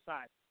an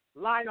exercise,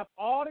 line up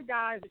all the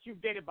guys that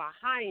you've dated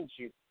behind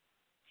you.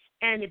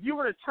 And if you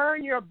were to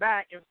turn your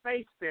back and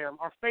face them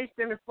or face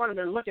them in front of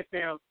them and look at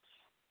them,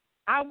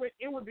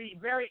 it would be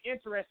very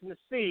interesting to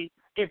see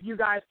if you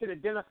guys could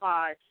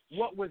identify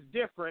what was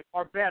different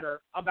or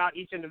better about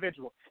each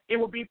individual.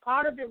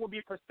 Part of it would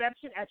be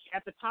perception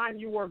at the time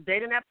you were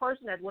dating that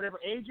person at whatever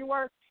age you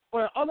were,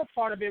 or the other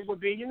part of it would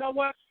be, you know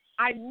what,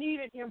 I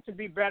needed him to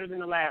be better than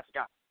the last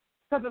guy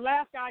because the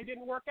last guy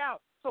didn't work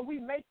out. So we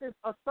make this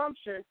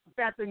assumption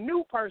that the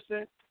new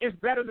person is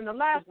better than the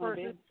last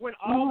person when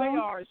all they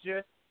are is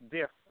just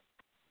different.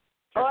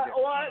 Or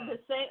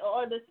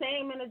the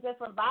same in a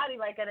different body,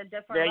 like at a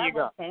different level. You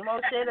go. Same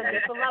old shit, a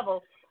different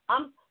level.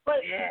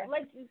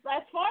 Like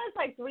as far as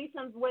like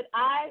threesomes, what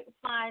I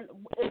find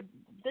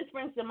this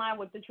brings to mind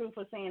what the truth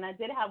was saying. I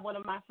did have one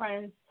of my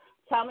friends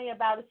tell me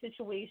about a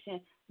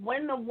situation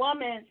when the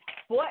woman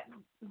brought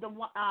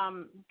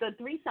the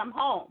threesome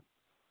home,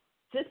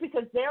 just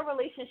because their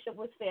relationship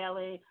was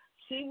failing.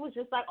 She was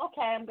just like,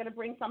 okay, I'm gonna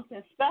bring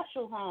something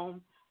special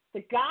home.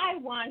 The guy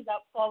winds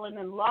up falling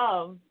in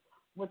love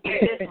with the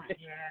difference.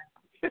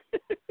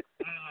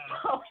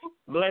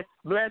 Bless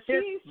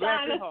She's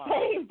trying to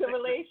save the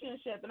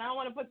relationship, and I don't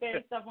want to put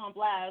their stuff on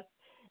blast.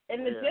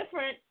 And the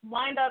different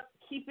wind up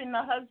keeping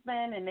the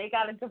husband, and they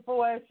got a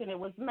divorce, and it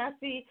was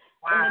messy.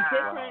 Wow. And the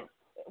different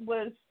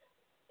was,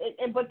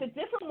 but the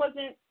different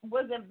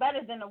wasn't better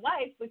than the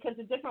wife, because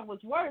the different was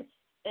worse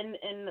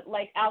in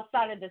like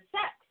outside of the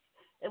sex.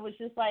 It was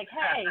just like,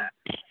 hey,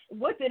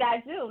 what did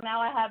I do?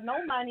 Now I have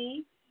no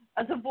money,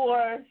 a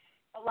divorce,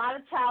 a lot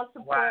of child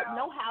support,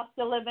 no house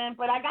to live in,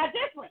 but I got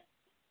different.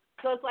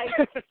 So it's like,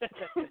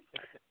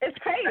 it's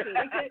crazy.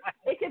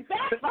 It could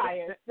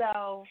backfire.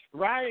 So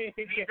right,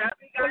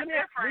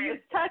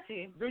 it's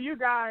touchy. Do you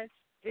guys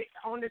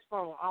on this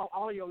phone,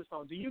 all of you on this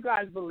phone, do you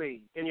guys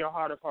believe in your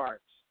heart of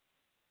hearts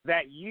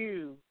that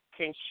you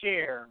can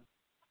share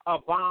a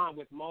bond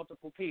with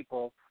multiple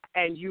people,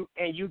 and you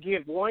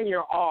give one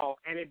your all,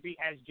 and it be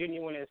as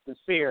genuine and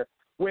sincere,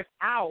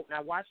 without,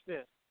 now watch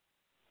this,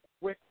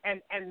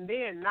 and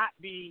then not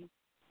be,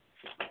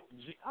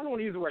 I don't want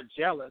to use the word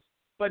jealous,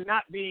 but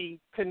not be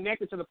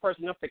connected to the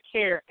person enough to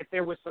care if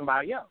they're with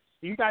somebody else?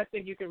 Do you guys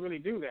think you can really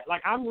do that?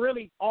 Like, I'm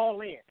really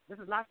all in. This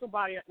is not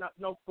somebody,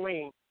 no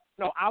fling.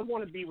 No, I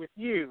want to be with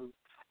you,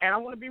 and I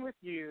want to be with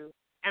you,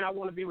 and I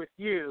want to be with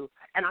you,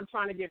 and I'm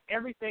trying to give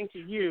everything to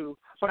you,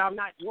 but I'm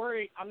not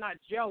worried, I'm not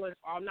jealous,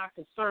 or I'm not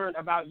concerned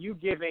about you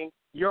giving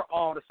your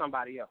all to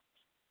somebody else.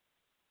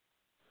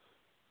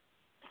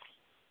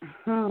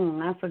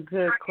 That's a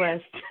good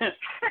question.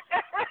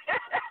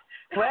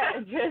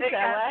 What?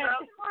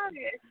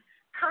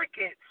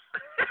 Crickets.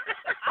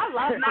 I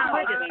love my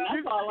husband.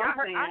 That's all I'm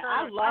saying.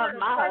 I love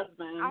my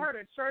husband. I heard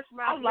a church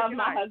mouth. I love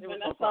my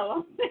husband. That's all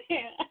I'm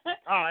saying.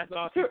 Oh, that's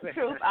all I'm saying.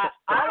 Truth.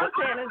 All I'm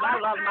saying is I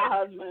love my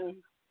husband.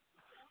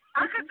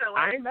 I could do it.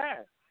 I ain't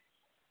mad.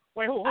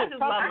 Wait, who? I just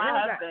love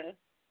my husband.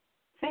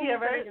 She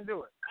can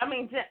do it. I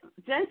mean,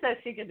 Jen says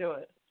she can do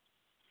it.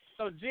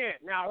 So Jen,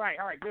 now, all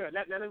right, good.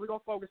 Now we're gonna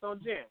focus on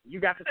Jen. You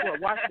got the floor.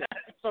 Watch this.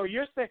 So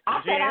you're saying,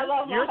 Jen, I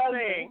love my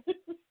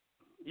husband.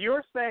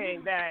 You're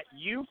saying that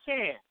you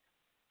can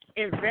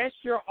invest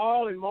your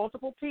all in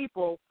multiple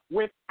people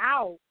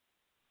without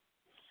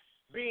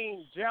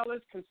being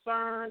jealous,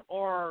 concerned,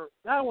 or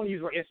I don't want to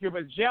use the word insecure,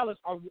 but jealous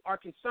or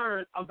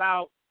concerned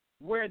about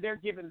where they're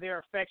giving their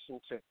affection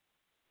to.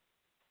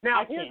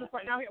 Now, here's the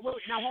part. Now,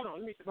 hold on.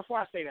 Let me before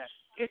I say that.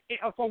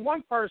 For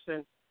one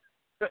person,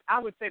 I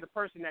would say the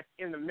person that's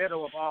in the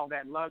middle of all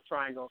that love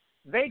triangle,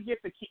 they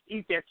get to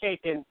eat their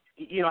cake and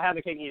have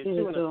the cake and eat it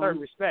too in a certain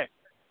respect.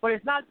 But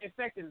it's not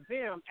affecting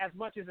them as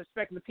much as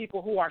affecting the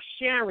people who are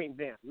sharing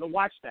them. Now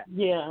watch that.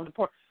 Yeah.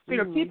 See,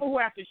 the people who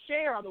have to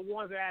share are the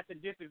ones that are at the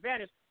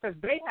disadvantage because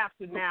they have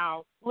to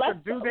now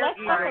do their Let's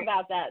talk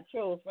about that,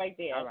 Truth, right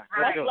there. All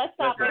right. Let's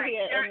stop right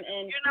here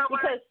and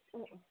because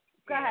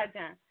go ahead,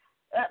 Jen.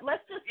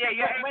 Let's just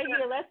right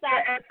here. Let's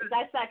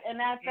dissect, and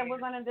then we're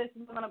gonna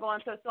go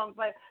on to a song.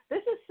 But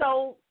this is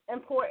so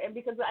important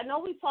because I know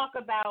we talk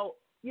about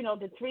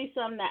the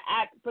threesome, the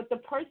act, but the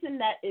person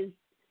that is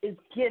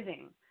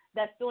giving,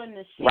 that's doing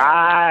the shit.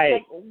 Right.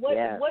 Like what's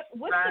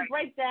the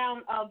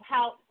breakdown of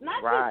how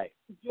not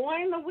just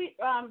during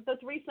the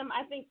threesome?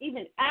 I think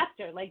even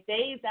after, like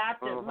days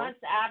after, months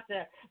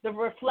after, the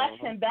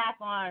reflection back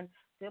on,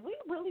 did we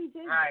really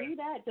just do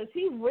that? Does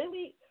he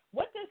really?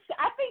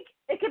 I think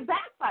it could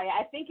backfire.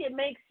 I think it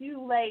makes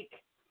you like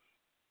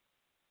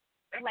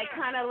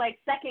kind of like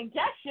second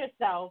guess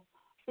yourself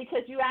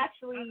because you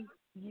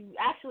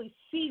actually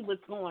see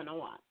what's going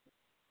on.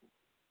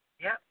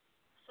 Yep.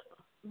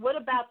 What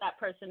about that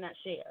person that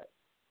shares?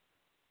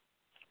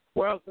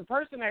 Well, the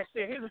person that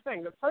shares, here's the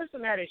thing: the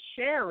person that is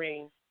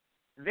sharing,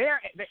 the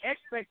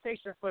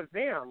expectation for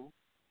them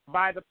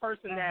by the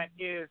person that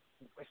is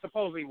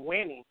supposedly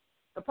winning,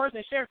 the person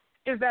that shares,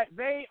 is that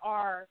they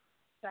are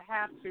to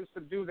have to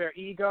subdue their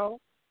ego.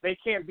 They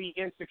can't be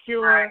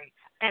insecure.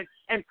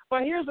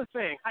 But here's the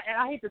thing,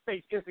 I hate to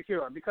say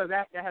insecure because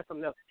that has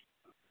something else.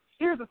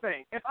 Here's the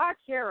thing: if I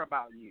care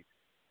about you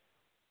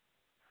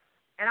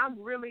and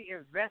I'm really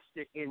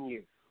invested in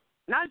you,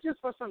 not just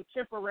for some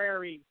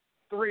temporary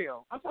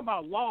thrill, I'm talking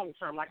about long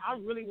term. Like I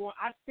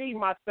see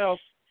myself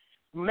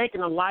making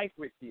a life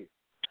with you.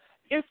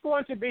 It's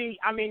going to be,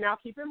 now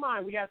keep in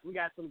mind, we got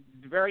some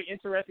very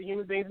interesting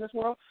human beings in this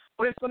world,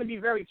 but it's going to be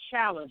very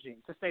challenging,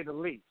 to say the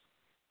least,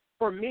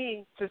 for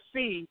me to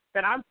see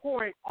that I'm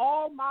pouring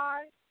all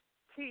my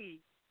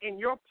tea in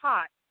your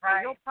pot,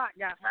 and your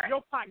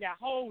pot got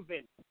holes in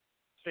it.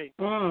 See?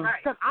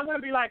 Because I'm going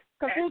to be like,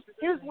 because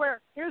here's where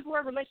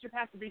a relationship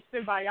has to be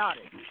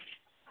symbiotic.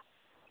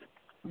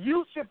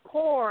 You should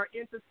pour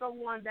into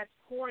someone that's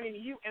pouring into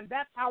you, and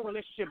that's how a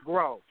relationship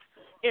grows.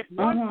 If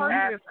one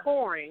person is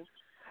pouring,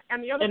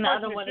 and the other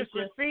person is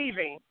just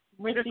receiving.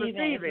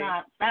 It's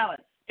not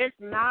balanced. It's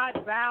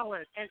not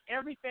balanced. And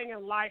everything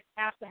in life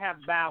has to have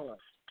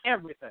balance.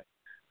 Everything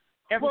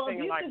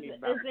in life needs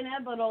balance. It's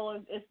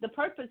inevitable. It's the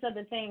purpose of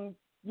the thing.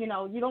 You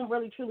don't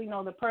really truly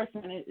know the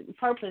person. The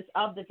purpose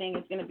of the thing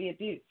is going to be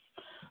abuse.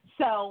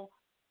 So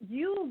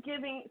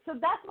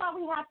that's why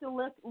we have to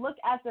look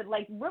at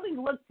really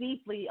look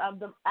deeply at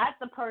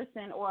the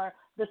person or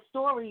the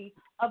story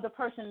of the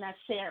person that's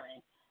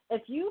sharing.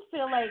 If you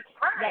feel like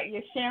that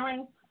you're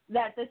sharing,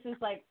 that this is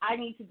like, I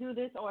need to do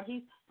this, or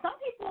some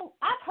people,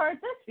 I've heard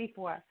this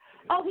before.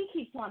 Oh, he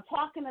keeps on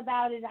talking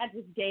about it. I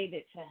just gave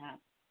it to him.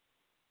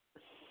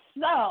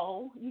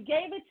 So you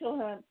gave it to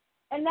him,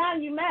 and now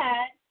you're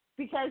mad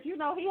because you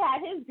know he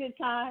had his good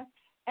time,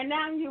 and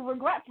now you're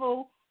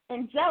regretful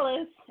and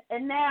jealous,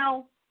 and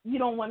now you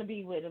don't want to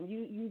be with him.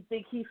 You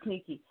think he's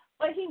sneaky,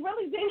 but he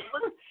really did.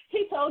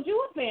 He told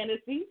you a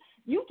fantasy.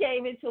 You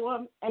gave it to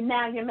him, and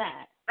now you're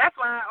mad. That's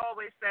why I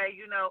always say,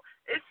 you know,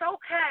 it's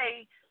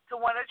okay to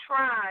want to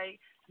try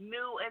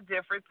new and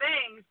different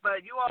things,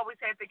 but you always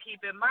have to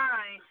keep in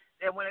mind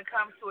that when it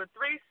comes to a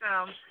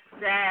threesome,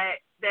 that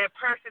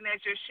person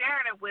that you're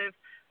sharing it with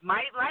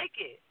might like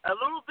it a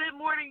little bit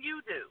more than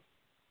you do.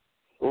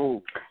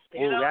 Ooh,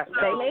 that's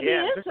they may be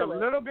just a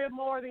little bit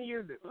more than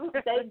you do.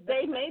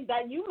 they may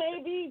that you may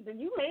have hit a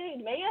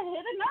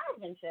nerve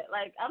and shit.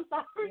 Like, I'm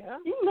sorry,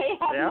 you may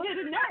have hit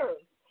a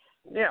nerve.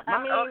 Yeah, I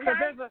mean,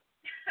 okay.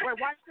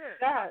 Wait, watch this.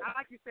 I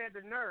like you said,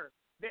 the nerve.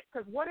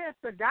 Because what if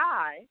the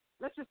guy,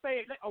 let's just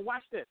say,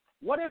 watch this.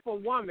 What if a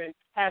woman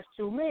has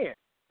two men?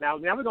 Now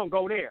we're going to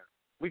go there.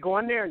 We're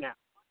going there now.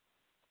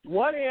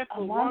 What if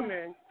a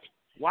woman,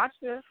 watch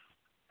this,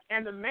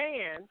 and the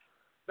man,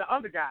 the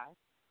other guy,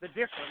 the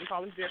different, we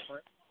call him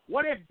different,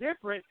 what if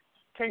different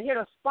can hit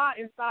a spot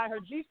inside her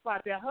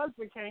G-spot that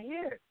husband can't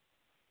hit?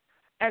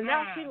 And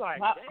now she like,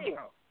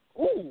 damn,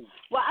 ooh.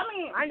 Well, I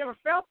mean, I never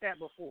felt that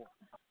before.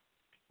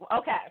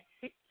 Okay.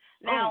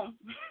 Now,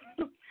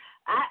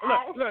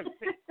 look,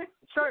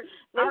 church.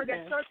 I heard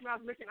that church mouse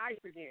licking ice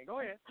again.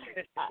 Go ahead.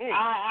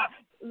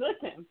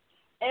 Listen,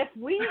 if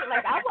we I'm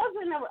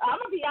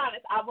gonna be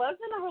honest. I was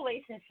in a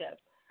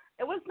relationship.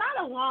 It was not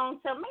a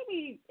long-term,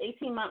 maybe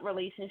 18-month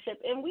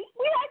relationship, and we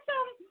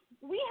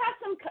had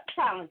some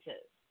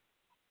challenges.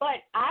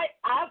 But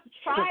I've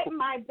tried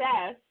my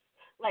best.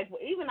 Like,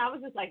 even I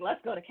was just like,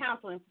 let's go to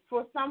counseling.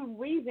 For some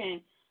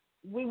reason,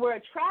 we were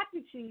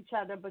attracted to each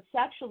other, but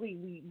sexually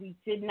we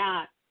didn't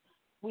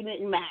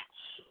match.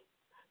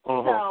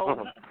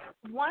 So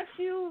once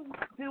you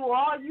do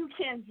all you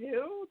can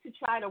do to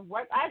try to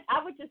work,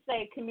 I would just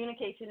say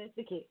communication is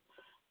the key.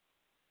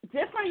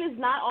 Different is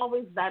not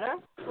always better,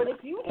 but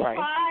if you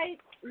try,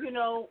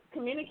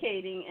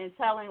 communicating and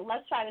telling,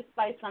 let's try to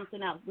spice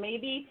something else.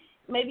 Maybe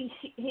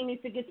he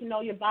needs to get to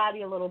know your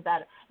body a little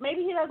better.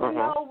 Maybe he doesn't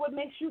know what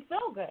makes you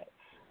feel good.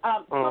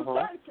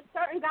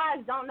 Certain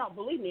guys don't know.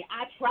 Believe me,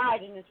 I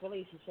tried in this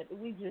relationship.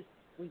 We just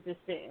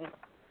didn't.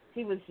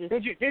 He was just.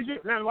 Did you?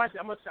 Now watch.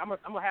 I'm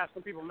gonna have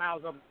some people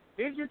mouths up.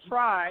 Did you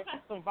try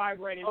some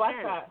vibrating panties?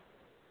 I tried.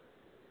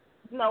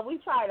 No, we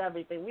tried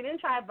everything. We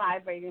didn't try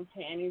vibrating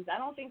panties. I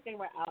don't think they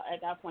were out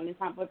at that point in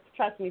time. But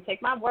trust me,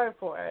 take my word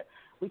for it.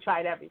 We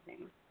tried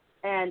everything,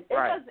 and it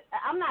was.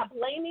 I'm not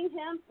blaming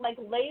him. Like,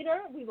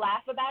 later, we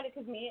laugh about it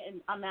because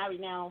I'm married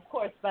now, of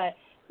course. But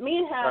me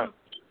and him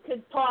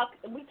could talk.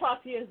 We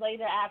talked years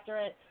later after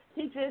it.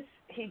 He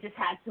just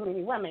had too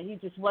many women. He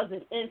just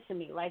wasn't into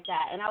me like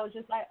that. And I was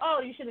just like, oh,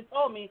 you should have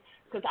told me,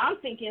 because I'm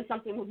thinking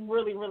something was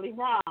really, really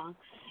wrong.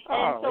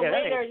 And so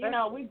later,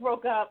 we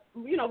broke up.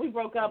 We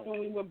broke up when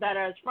we were better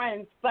as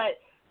friends.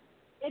 But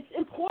it's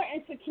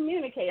important to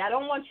communicate. I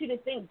don't want you to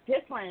think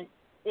different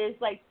is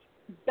like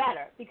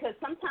better, because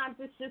sometimes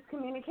it's just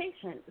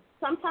communication.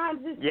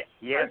 Sometimes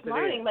it's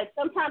learning. Like,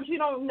 sometimes you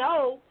don't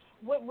know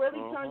what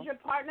really turns your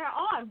partner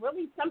on.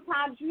 Really,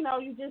 sometimes you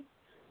just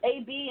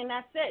A, B, and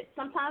that's it.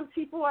 Sometimes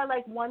people are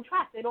like one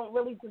track. They don't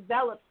really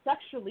develop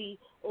sexually,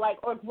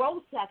 or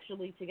grow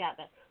sexually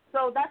together.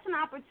 So that's an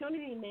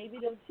opportunity maybe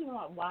to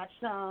watch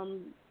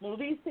some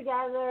movies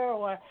together,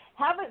 or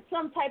have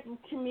some type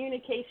of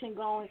communication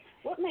going.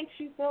 What makes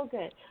you feel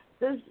good?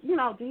 Do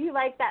you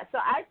like that? So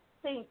I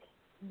think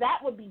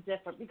that would be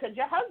different, because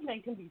your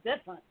husband can be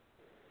different.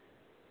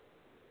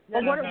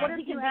 Well, what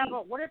if you have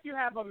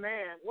a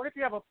man? What if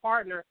you have a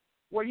partner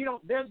where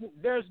there's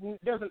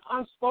an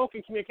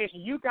unspoken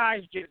communication? You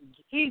guys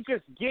he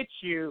just gets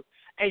you,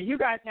 and you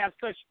guys have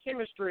such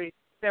chemistry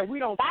that we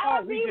don't talk.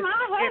 That would be my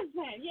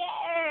husband.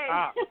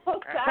 Yay!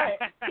 Sorry,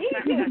 he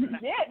just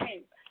get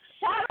me.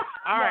 Shut up.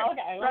 All right.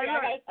 No,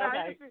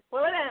 okay.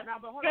 Well, then, now,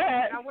 but hold on.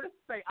 I want to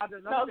say,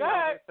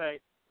 say,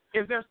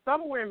 is there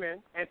some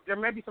women, and there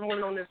may be some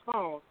women on this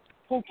phone,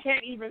 who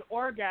can't even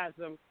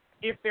orgasm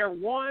if they're,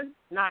 one,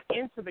 not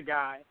into the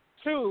guy,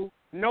 two,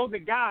 know the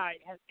guy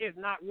is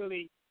not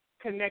really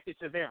connected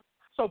to them.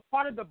 So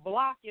part of the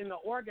block in the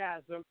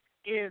orgasm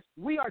is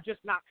we are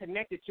just not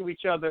connected to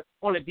each other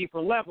on a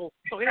deeper level,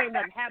 so it ain't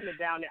nothing happening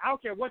down there. I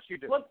don't care what you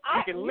do. Well,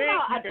 you can lick,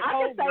 you can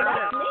hold. I can say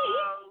that's me.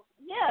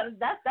 Yeah,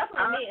 that's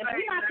definitely me. If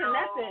we're not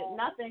connected,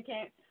 nothing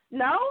can.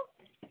 No?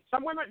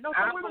 Some women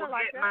are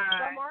like that.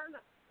 Some are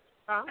not.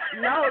 Huh?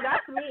 No,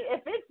 that's me.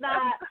 If it's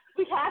not,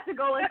 we have to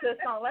go into a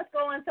song. Let's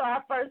go into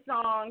our first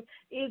song,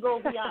 Big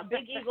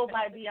Eagle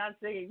by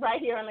Beyonce,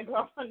 right here on the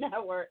Girlfriend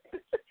Network.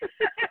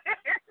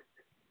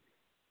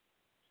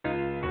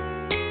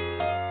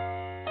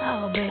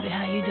 Oh, baby,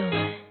 how you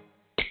doing?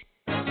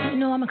 I'm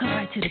going to come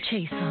right to the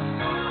chase.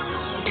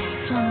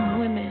 Some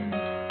women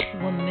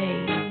were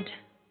made,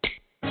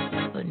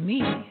 but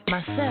me,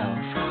 myself,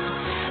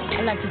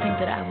 I like to think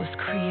that I was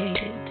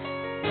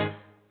created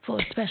for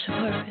a special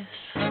purpose.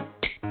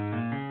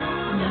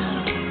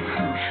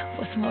 Now,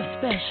 what's more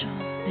special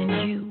than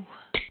you?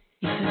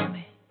 You feel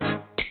me?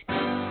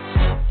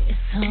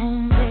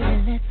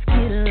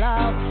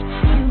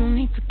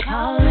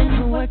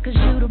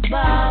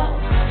 ball.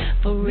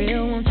 For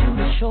real, want you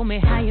to show me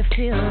how you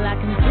feel. I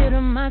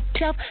consider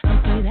myself,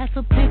 okay, that's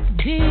a big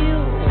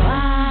deal.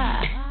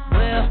 Why?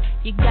 Well,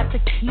 you got the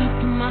key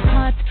to my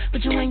heart,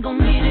 but you ain't gon'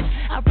 need it.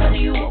 I'd rather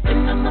you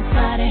open up my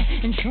body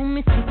and show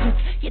me secrets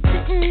you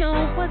didn't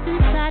know what's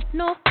inside.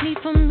 No need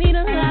for me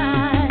to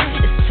lie.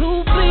 It's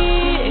too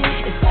big,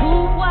 it's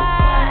too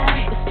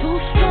wide, it's too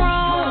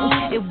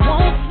strong, it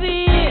won't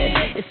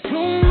fit. It's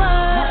too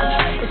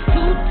much, it's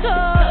too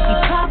tough. He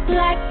talk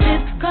like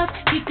this 'cause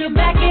he can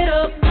back it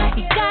up.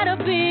 He got a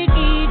big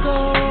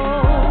ego,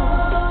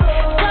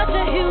 such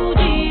a huge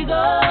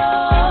ego.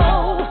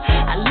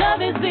 I love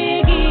his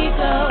big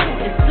ego.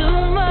 It's too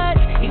much.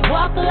 He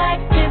walk like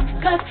this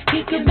 'cause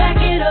he can back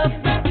it up.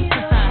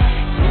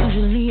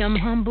 Usually I'm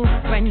humble,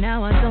 right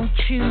now I don't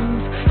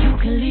choose. You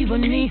can leave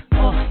with me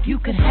or you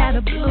could have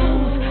the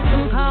blues.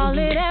 Some call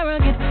it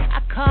arrogant,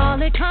 I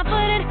call it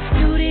confident.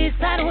 You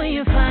decide when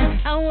you find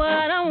out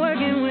what I'm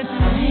working with.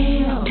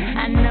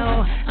 I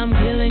know I'm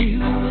killing you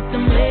with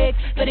them legs,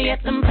 but yet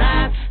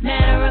sometimes,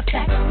 matter of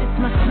fact, it's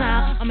my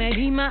smile or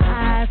maybe my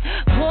eyes.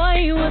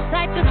 Boy, you a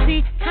sight to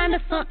see, kinda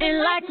something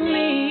like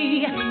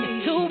me.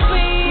 It's too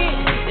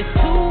big, it's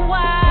too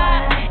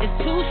wide,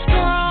 it's too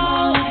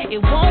strong,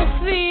 it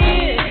won't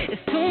fit.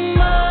 It's too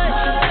much,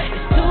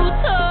 it's too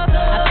tough.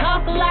 I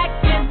talk like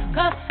this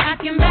 'cause I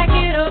can back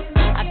it up.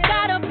 I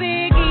got a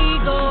big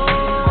ego,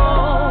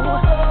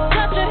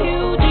 such a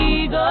huge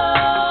ego,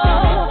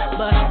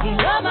 but he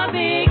love my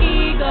big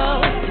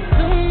ego. It's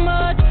too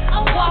much. I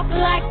walk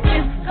like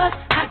this 'cause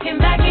I can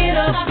back it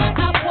up.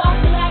 I walk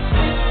like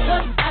this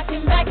 'cause I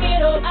can back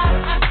it up.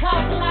 I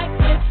talk like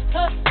this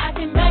 'cause I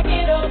can back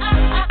it up.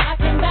 I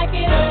can back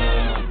it up.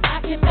 I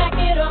can back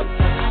it up.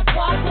 I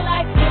walk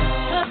like this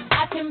 'cause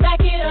I can back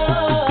it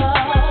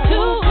up.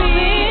 Too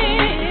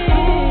big,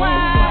 too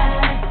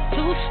wide,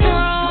 too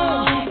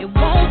strong, it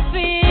won't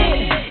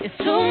fit. It's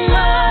too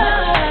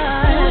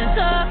much, too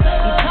tough.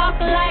 He talk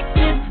like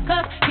this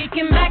 'cause he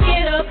can back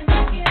it up.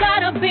 He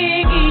got a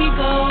big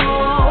ego,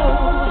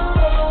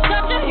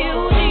 such a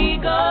huge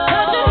ego,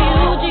 such a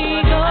huge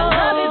ego. I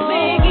love his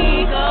big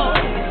ego.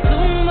 It's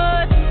too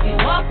much. He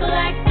walk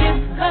like this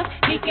 'cause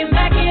he can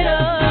back it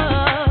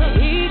up.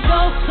 Ego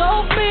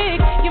so big,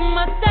 you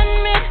must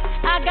admit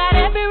I got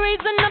every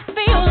reason to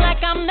feel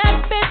like I'm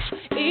that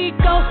bitch.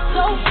 Ego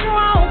so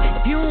strong,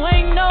 if you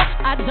ain't know,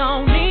 I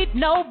don't need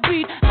no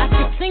beat. I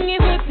can sing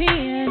it with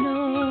piano.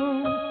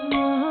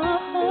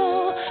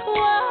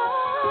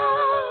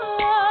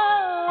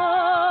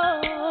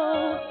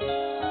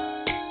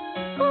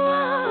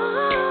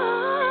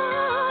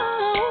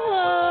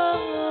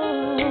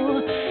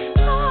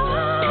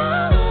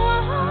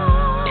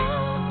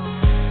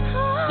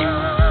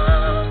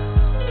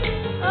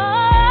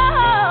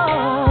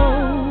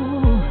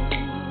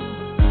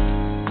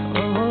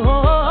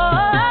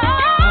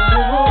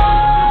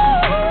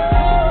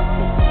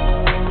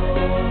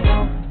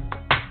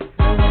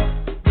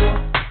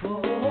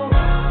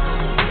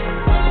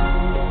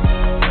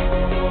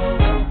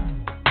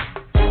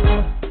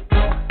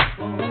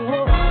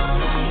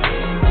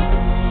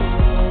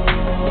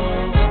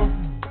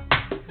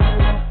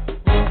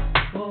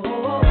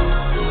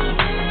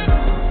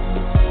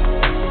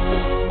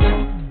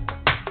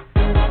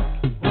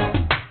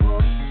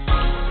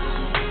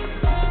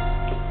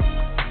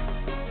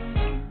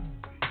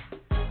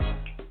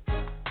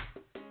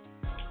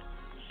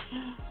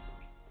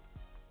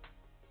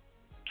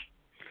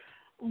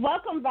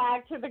 Welcome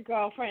back to the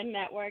Girlfriend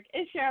Network.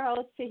 It's your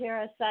host,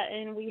 Tahira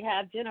Sutton. We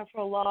have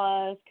Jennifer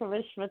Laws,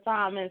 Karishma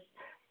Thomas,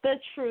 The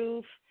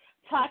Truth,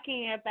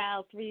 talking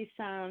about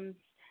threesomes,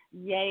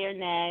 yay or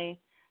nay.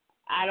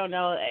 I don't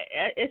know.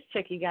 It's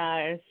tricky,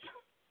 guys.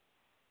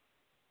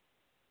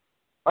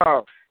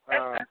 Oh.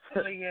 It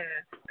definitely is.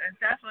 It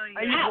definitely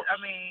is.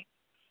 I mean,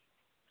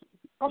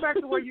 go back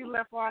to where you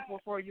left off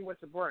before you went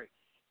to break.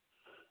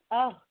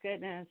 Oh,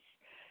 goodness.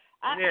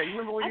 You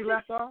remember where you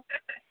left off?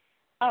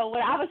 Oh,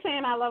 well, I was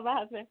saying I love my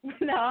husband.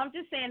 No, I'm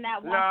just saying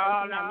that one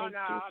person that makes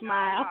you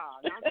smile.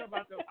 No.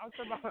 I'm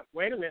talking about,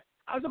 wait a minute.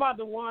 I was about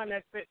the one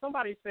that said,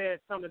 somebody said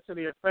something to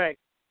the effect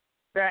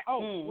that,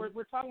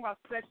 we're talking about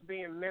sex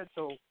being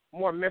mental,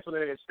 more mental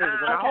than it is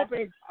physical.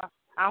 Okay.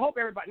 I hope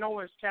everybody, no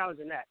one's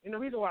challenging that. And the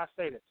reason why I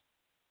say this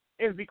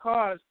is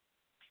because,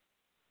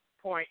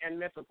 point and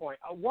mental point,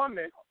 a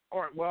woman,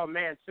 or, well, a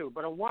man too,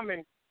 but a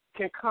woman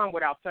can come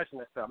without touching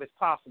herself. It's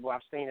possible.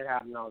 I've seen it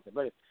happen.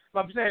 But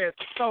I'm saying is,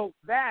 so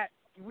that,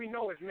 we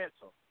know is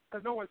mental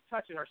because no one's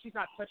touching her. She's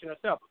not touching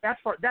herself. That's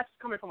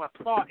coming from a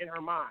thought in her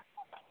mind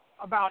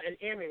about an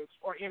image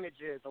or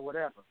images or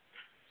whatever.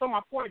 So my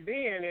point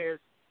being is,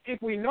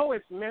 if we know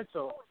it's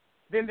mental,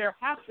 then there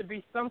has to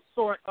be some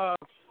sort of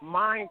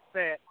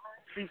mindset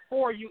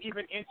before you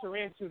even enter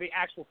into the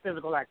actual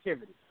physical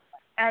activity.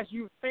 As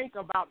you think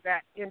about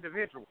that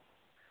individual,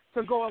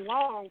 to go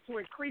along to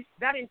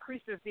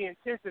increases the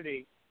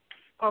intensity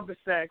of the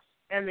sex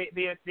and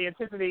the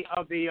intensity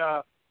of the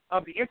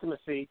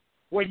intimacy,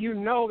 where you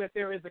know that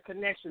there is a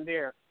connection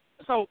there.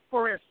 So,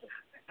 for instance,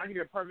 I'll give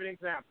you a perfect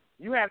example.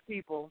 You have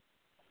people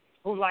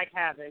who like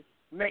having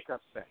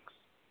makeup sex.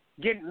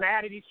 get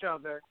mad at each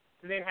other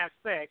to then have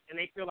sex, and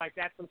they feel like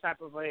that's some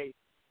type of a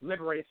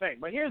liberating thing.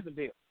 But here's the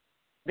deal.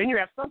 Then you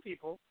have some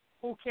people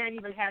who can't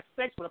even have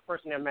sex with a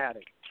person they're mad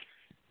at.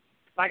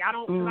 Like, I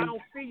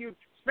don't see you,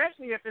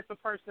 especially if it's a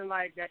person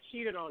like that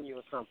cheated on you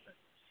or something,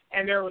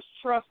 and there was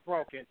trust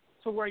broken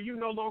to where you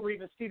no longer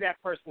even see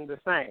that person the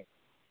same.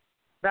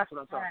 That's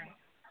what I'm talking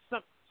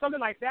about. Something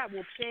like that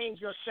will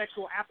change your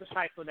sexual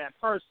appetite for that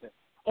person,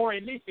 or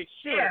at least it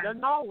should. It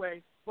doesn't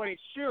always, but it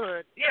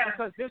should,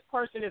 because this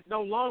person is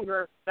no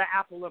longer the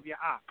apple of your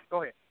eye.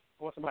 Go ahead.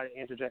 I want somebody to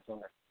interject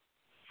on that.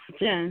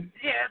 Jen.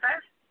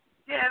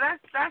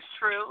 That's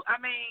true.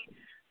 I mean,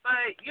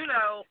 but you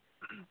know,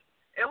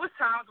 it was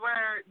times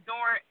where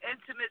during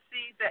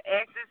intimacy, the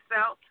act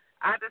itself,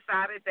 I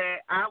decided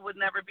that I would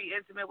never be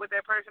intimate with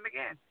that person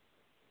again.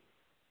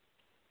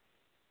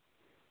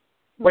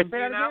 Wait,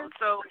 say that again?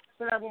 So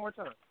say that one more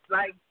time.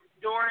 Like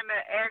during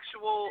the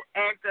actual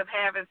act of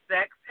having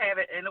sex,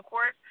 having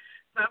intercourse,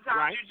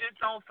 sometimes you just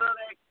don't feel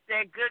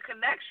that good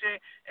connection.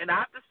 And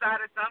I've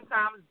decided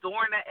sometimes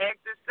during the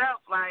act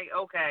itself, like,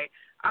 okay,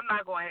 I'm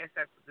not going to have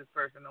sex with this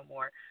person no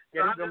more.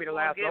 So I'm just going to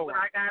get what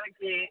I got to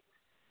get.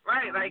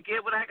 Right, like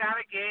get what I got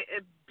to get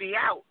and be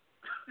out.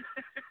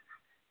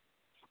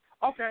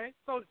 Okay,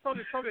 so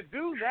to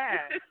do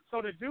that,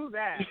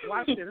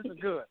 watch this. This is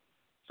good.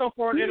 So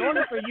in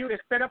order for you to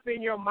set up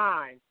in your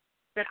mind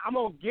that I'm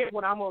gonna get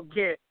what I'm gonna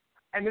get,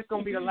 and this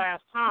gonna be the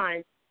last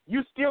time,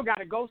 you still got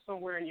to go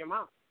somewhere in your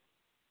mind.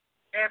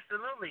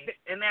 Absolutely.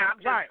 And now I'm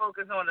just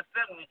focused on the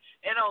feeling.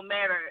 It don't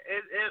matter.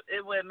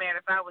 It wouldn't matter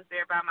if I was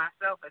there by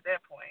myself at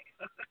that point.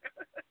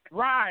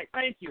 Right.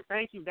 Thank you.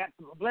 That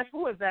bless.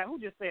 Who is that? Who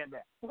just said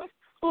that?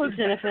 Who is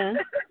Jennifer?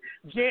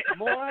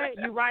 Boy,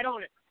 you right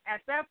on it.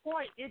 At that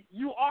point,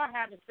 you are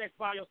having sex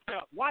by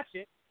yourself. Watch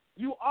it.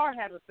 You are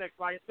having sex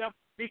by yourself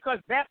because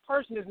that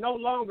person is no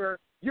longer.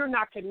 You're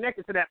not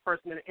connected to that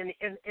person in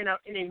a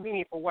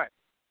meaningful way.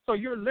 So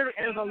you're literally.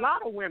 And there's a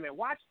lot of women.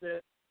 Watch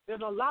this.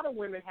 There's a lot of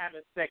women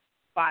having sex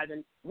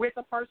with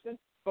a person,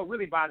 but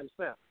really by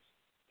themselves,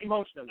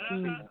 emotionally.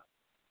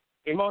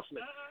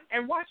 Emotionally.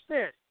 And watch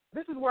this.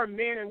 This is where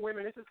men and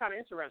women. This is kind of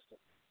interesting.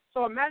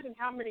 So imagine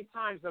how many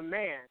times a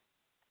man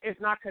is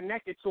not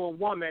connected to a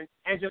woman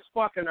and just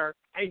fucking her,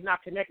 and he's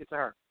not connected to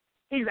her.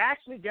 He's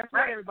actually, guess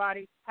what,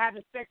 everybody,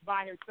 having sex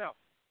by himself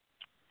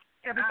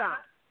every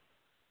time.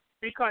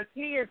 Because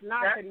he is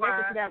not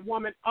connected to that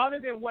woman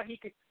other than what he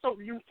can. So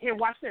you can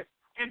watch this.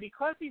 And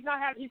because he's not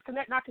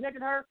connected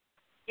to her,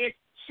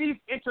 she's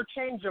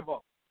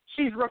interchangeable.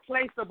 She's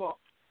replaceable.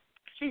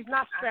 She's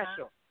not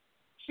special.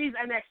 She's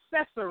an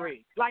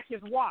accessory, like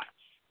his watch,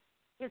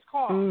 his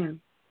car,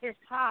 his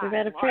tie. You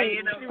better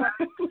pray.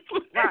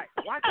 Right.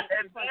 Watch it.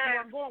 That's where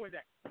I'm going with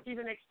that. She's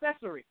an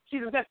accessory.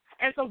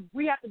 And so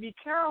we have to be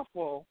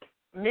careful,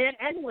 men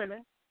and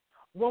women,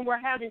 when we're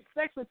having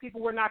sex with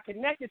people we're not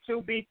connected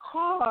to,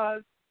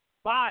 because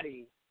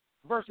body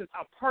versus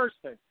a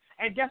person.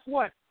 And guess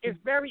what? It's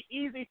very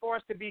easy for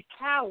us to be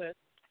callous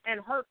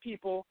and hurt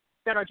people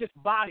that are just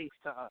bodies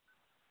to us.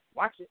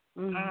 Watch it.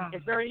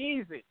 It's very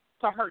easy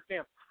to hurt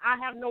them. I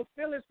have no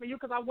feelings for you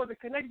because I wasn't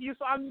connected to you,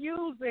 so I'm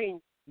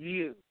using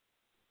you.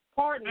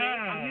 Pardon me,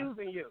 I'm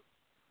using you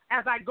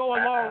as I go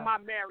along my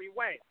merry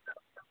way.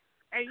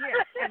 And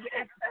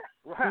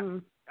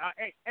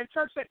and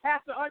church said,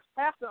 pass the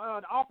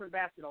offering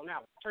basket on that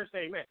one. Church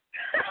said amen.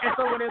 And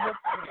so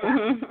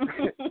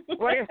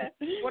what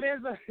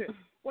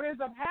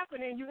ends up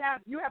happening, you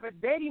have a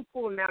dating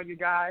pool now, you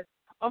guys,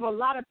 of a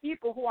lot of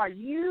people who are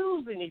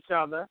using each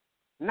other,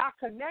 not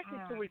connected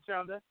to each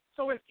other.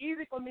 So it's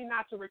easy for me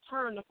not to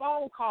return the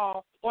phone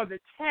call or the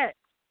text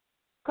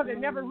because it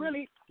never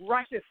really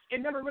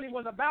it never really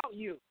was about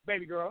you,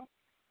 baby girl.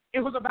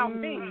 It was about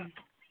me.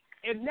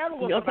 It never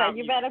was about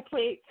you. You better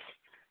please.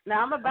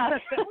 Now I'm about to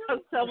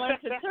put someone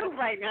to truth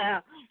right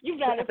now. You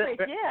better preach,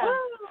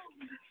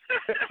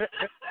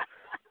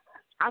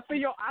 I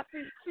see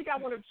she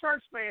got one of the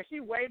church fans. She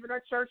waving her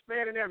church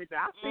fan and everything.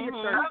 I see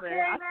your church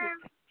fan.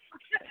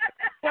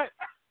 But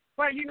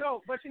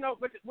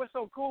what's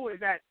so cool is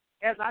that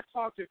as I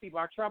talk to people,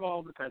 I travel all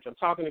over the country. I'm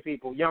talking to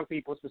people, young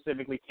people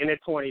specifically in their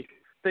 20s.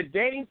 The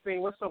dating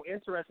thing, what's so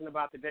interesting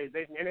about today's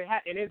dating,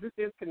 this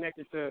is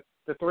connected to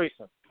the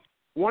threesome.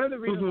 One of the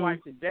reasons why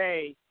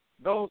today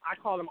those, I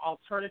call them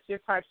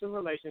alternative types of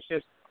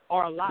relationships,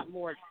 are a lot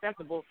more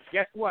acceptable.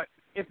 Guess what?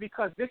 It's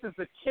because this is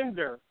the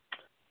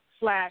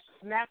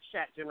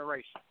Tinder/Snapchat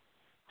generation,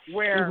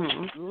 where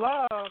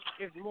love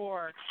is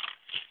more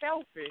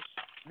selfish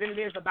than it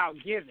is about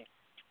giving.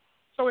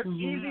 So it's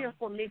easier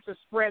for me to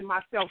spread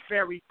myself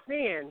very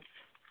thin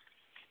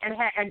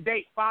and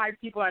date 5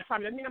 people at a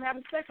time. Doesn't mean I'm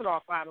having sex with all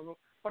 5 of them,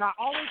 but I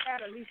always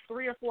have at least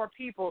 3 or 4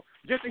 people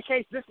just in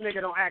case this nigga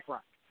don't act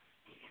right.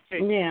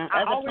 See, yeah,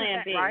 as a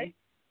plan B.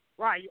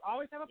 Right, you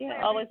always have a plan.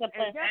 Yeah, always a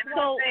plan.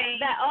 So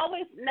that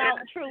always, now,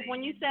 Truth,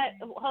 when you said,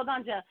 hold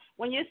on, Jeff,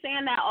 when you're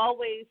saying that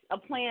always a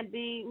plan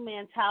B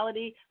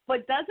mentality,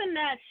 but doesn't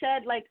that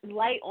shed like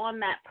light on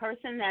that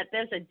person that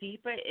there's a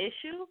deeper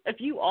issue?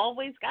 If you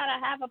always got to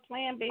have a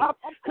plan B?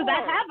 Because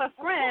I have a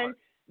friend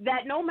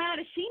that no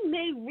matter, she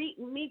may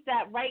meet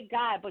that right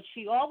guy, but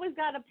she always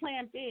got a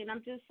plan B. And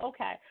I'm just,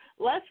 okay,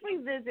 let's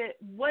revisit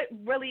what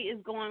really is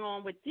going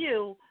on with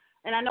you.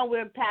 And I know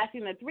we're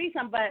passing the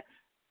threesome, but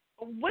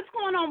what's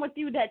going on with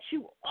you that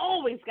you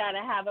always got to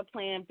have a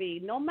plan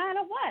B, no matter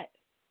what?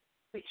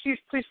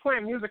 She's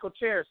playing musical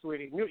chairs,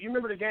 sweetie. You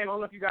remember the game? I don't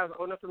know if you guys are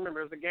old enough to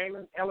remember. It was a game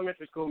in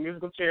elementary school,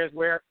 musical chairs,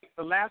 where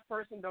the last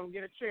person don't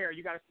get a chair,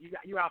 you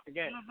out the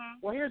game. Mm-hmm.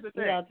 Well, here's the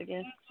thing. You're out the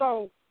game.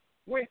 So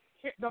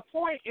the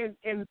point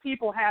in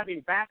people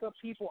having backup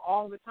people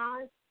all the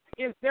time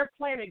is they're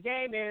playing a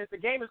game. And the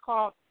game is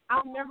called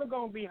 "I'm never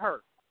gonna be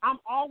hurt. I'm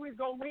always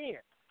gonna win."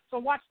 So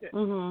watch this.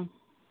 Mm-hmm.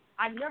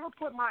 I never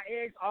put my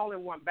eggs all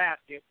in one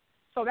basket,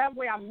 so that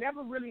way I'm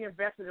never really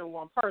invested in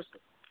one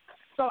person.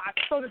 So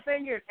the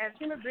thing is, as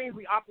human beings,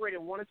 we operate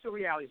in one or two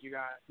realities, you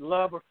guys,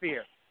 love or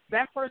fear.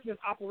 That person is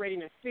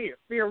operating in fear.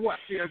 Fear of what?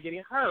 Fear of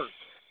getting hurt.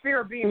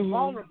 Fear of being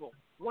vulnerable.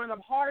 One of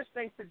the hardest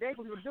things today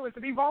for people to do is to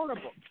be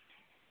vulnerable,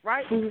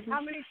 right? Mm-hmm. How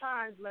many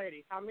times,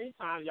 ladies,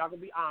 y'all can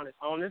be honest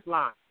on this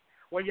line,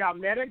 where y'all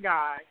met a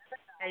guy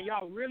and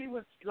y'all really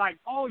was like,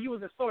 oh, you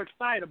was just so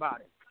excited about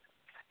it.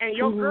 And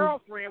your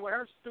girlfriend, with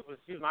her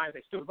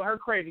but her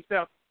crazy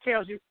self,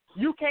 tells you,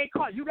 you can't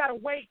call. You got to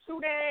wait 2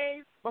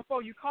 days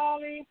before you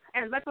call him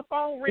and let the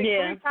phone ring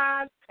 3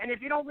 times. And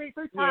if you don't ring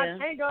 3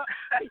 times, hang up.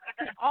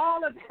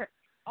 All of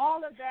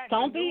that.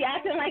 Don't be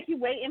acting like you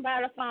waiting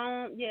by the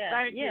phone. Yeah.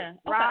 Thank you. Okay.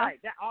 Right.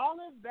 All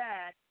of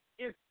that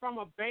is from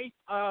a base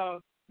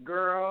of,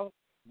 girl,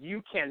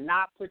 you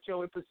cannot put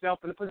yourself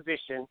in a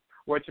position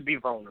where to be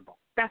vulnerable.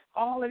 That's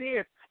all it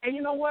is. And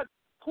you know what?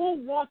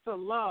 Who wants a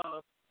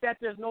love that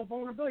there's no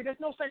vulnerability? There's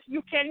no such.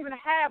 You can't even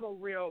have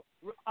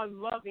a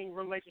loving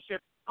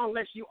relationship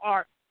unless you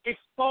are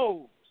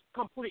exposed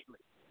completely.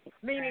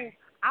 Meaning,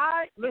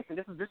 listen.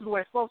 This is the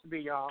way it's supposed to be,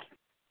 y'all.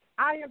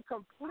 I am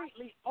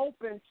completely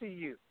open to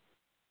you.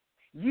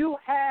 You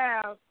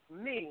have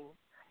me,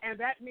 and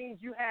that means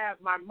you have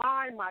my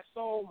mind, my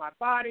soul, my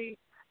body,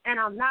 and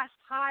I'm not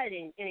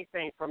hiding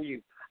anything from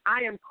you.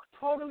 I am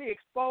totally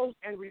exposed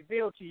and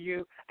revealed to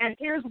you, and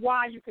here's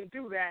why you can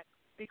do that.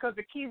 Because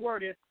the key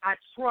word is, I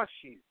trust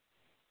you.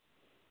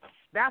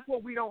 That's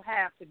what we don't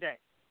have today.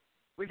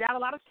 We got a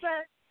lot of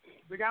sex.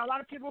 We got a lot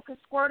of people who can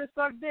squirt and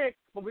suck dick,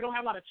 but we don't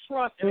have a lot of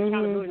trust and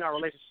accountability in our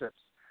relationships.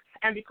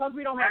 And because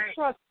we don't have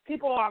trust,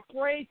 people are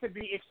afraid to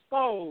be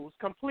exposed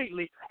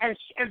completely and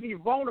be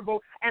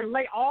vulnerable and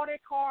lay all their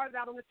cards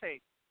out on the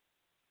table.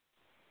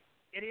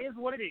 It is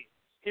what it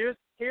is.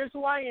 Here's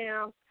who I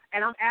am,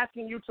 and I'm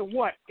asking you to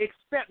what?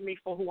 Accept me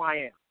for who I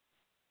am.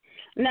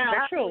 Now,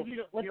 true.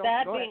 With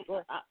that being,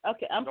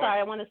 okay, I'm sorry,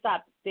 I want to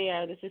stop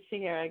there. This is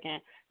Sierra again.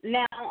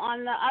 Now,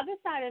 on the other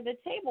side of the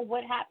table,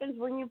 what happens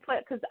when you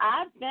because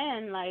I've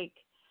been like,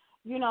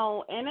 in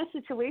a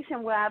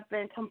situation where I've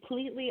been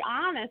completely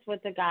honest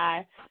with the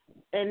guy,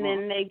 and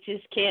then they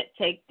just can't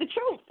take the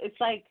truth. It's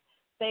like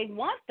they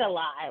want the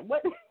lie.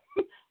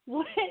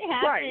 What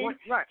happens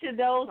to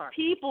those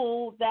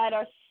people that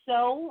are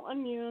so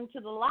immune to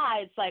the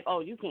lie? It's like,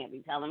 oh, you can't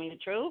be telling me the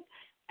truth.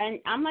 And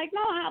I'm like,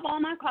 no, I have all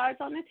my cards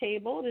on the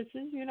table. This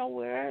is,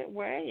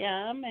 where I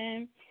am.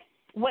 And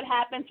what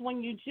happens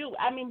when you do?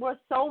 I mean, we're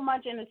so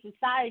much in a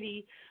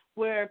society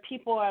where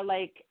people are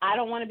like, I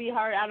don't want to be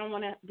hurt. I don't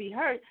want to be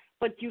hurt.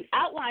 But you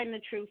outline the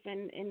truth,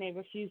 and they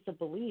refuse to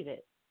believe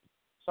it.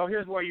 So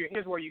here's where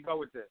you go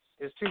with this.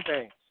 It's two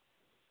things.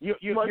 Well,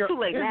 it's too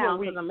late now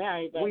because I'm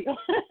married.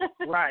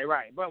 But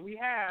right. But we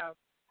have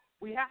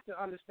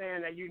to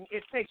understand that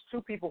it takes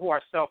two people who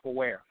are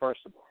self-aware, first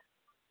of all.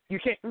 You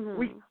can't.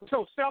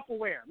 So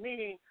self-aware,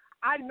 meaning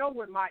I know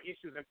what my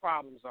issues and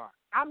problems are.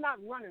 I'm not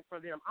running for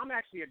them. I'm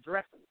actually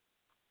addressing them.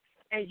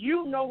 And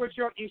you know what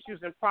your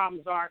issues and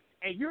problems are,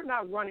 and you're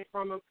not running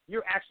from them.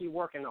 You're actually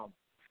working on them.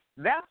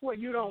 That's what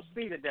you don't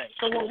see today.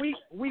 So when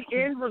we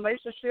end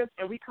relationships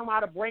and we come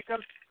out of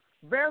breakups,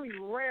 very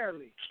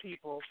rarely,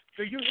 people,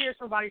 do you hear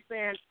somebody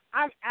saying,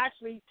 I'm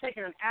actually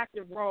taking an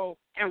active role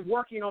and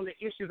working on the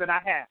issues that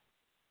I have.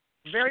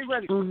 Very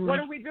rarely.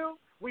 What do?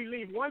 We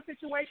leave one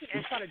situation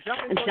and try to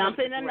jump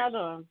in another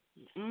one.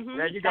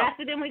 There you go.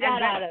 Faster than we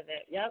got out of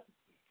it. Yep.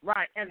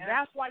 Right, and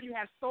that's why you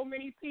have so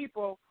many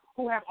people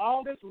who have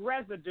all this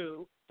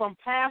residue from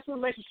past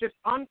relationships,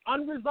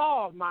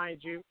 unresolved, mind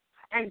you,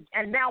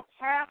 and now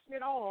passing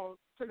it on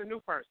to the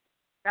new person.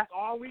 That's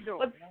all we do.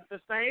 The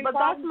same. But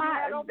that's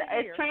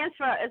it's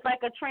transfer. It's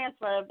like a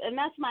transfer, and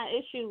that's my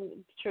issue.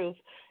 Truth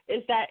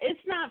is that it's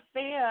not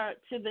fair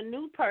to the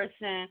new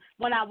person.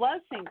 When I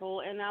was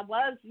single and I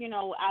was,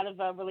 out of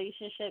a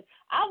relationship,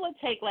 I would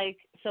take like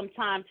some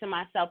time to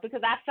myself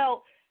because I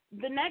felt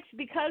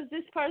because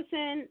this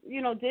person,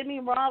 did me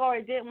wrong or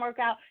it didn't work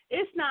out.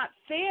 It's not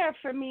fair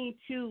for me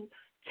to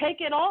take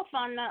it off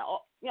on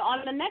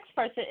the next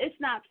person. It's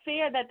not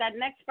fair that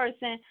next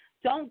person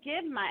don't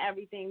give my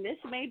everything. This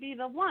may be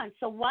the one.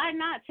 So why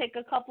not take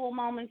a couple of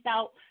moments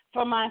out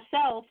for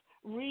myself,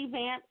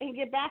 revamp, and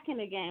get back in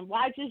the game?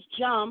 Why just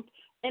jump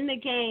in the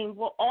game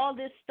with all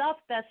this stuff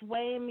that's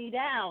weighing me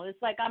down?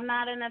 It's like I'm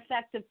not an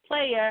effective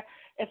player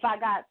if I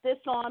got this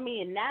on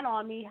me and that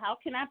on me. How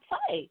can I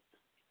play?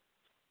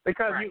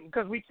 Because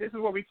this is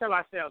what we tell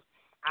ourselves.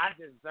 I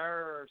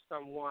deserve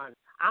someone.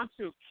 I'm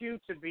too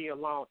cute to be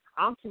alone.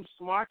 I'm too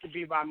smart to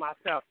be by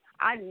myself.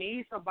 I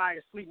need somebody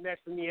to sleep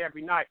next to me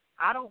every night.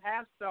 I don't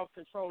have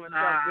self-control and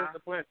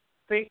self-discipline.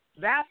 See,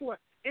 that's what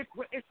it's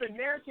the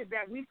narrative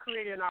that we've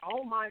created in our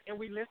own mind, and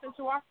we listen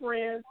to our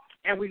friends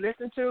and we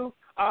listen to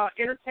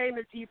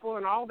entertainment people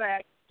and all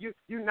that.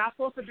 You're not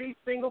supposed to be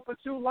single for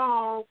too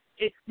long.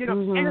 And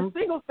the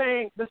single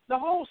thing, the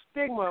whole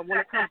stigma when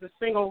it comes to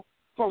single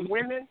for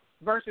women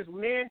versus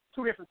men,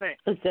 two different things.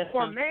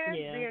 For men,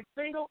 being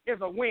single is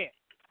a win.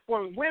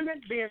 For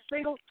women, being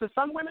single, to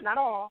some women, not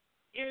all,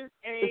 is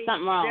a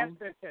death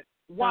sentence.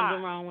 Why?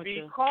 Something wrong with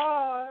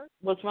because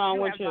what's wrong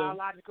you with have you?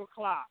 Biological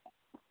clock.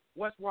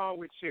 What's wrong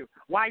with you?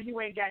 Why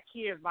you ain't got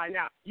kids by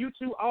now? You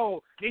too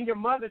old. Then your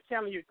mother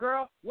telling you,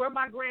 girl, where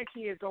my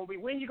grandkids gonna be?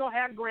 When you gonna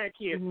have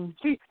grandkids?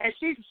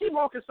 She's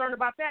more concerned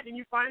about that than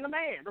you find the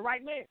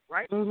right man,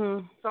 right?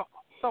 So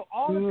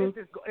all of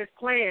this is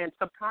planned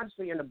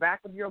subconsciously in the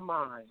back of your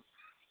mind.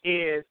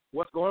 Is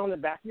what's going on in the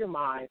back of your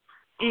mind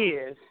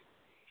is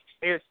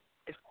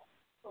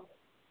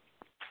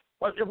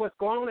what's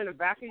going on in the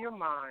back of your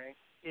mind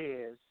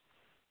is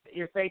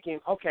you're thinking,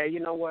 okay,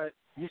 you know what?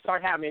 You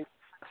start having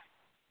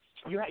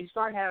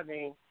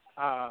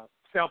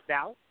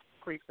self-doubt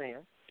creeps in,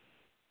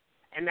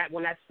 and that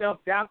when that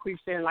self-doubt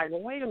creeps in, like,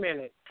 well, wait a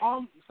minute,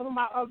 some of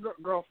my other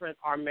girlfriends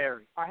are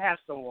married or have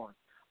someone.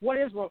 What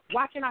is wrong?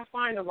 Why can't I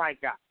find the right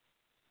guy?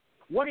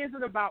 What is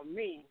it about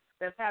me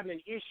that's having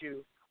an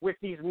issue with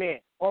these men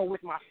or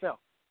with myself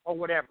or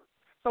whatever?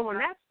 So when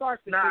that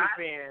starts to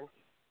creep in,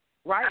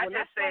 right? I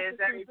just say it's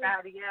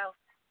everybody else.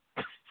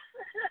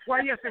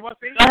 Well, yes, it was.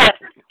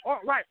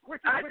 Right.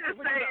 Which is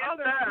the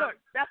other. Look,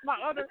 that's my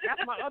other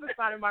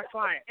side of my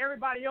client.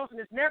 Everybody else, and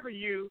it's never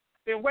you.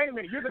 Then wait a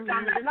minute, you're the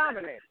common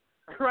denominator,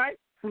 right?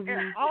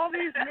 And all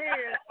these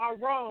men are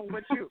wrong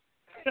with you.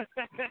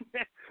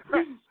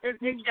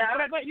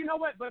 But you know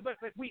what? But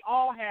we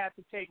all have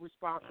to take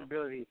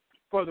responsibility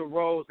for the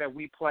roles that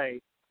we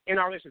play in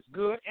our relationships,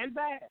 good and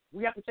bad.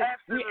 We have to take.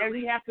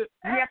 We have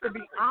to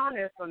be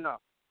honest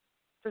enough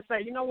to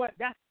say, you know what?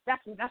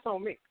 That's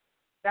on me.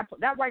 That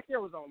right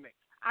there was on me.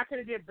 I could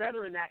have did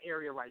better in that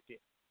area right there,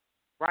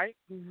 right?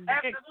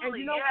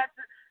 Absolutely. And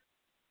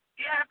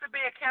you have to be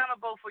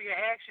accountable for your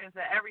actions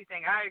and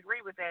everything. I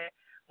agree with that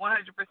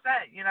 100%.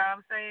 You know what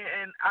I'm saying?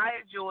 And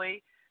I enjoy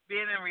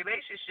being in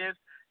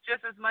relationships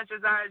just as much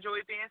as I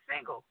enjoy being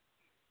single.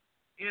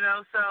 You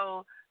know,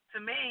 so to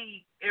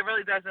me, it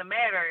really doesn't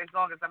matter as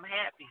long as I'm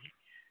happy.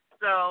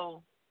 So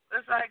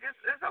it's like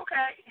it's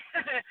okay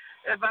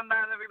if I'm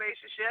not in a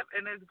relationship,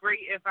 and it's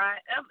great if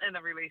I am in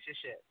a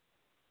relationship.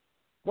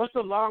 What's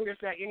the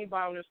longest that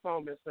anybody on this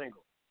phone been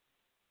single?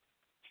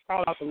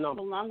 Call out some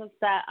numbers. The longest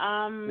that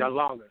the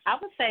longest. I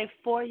would say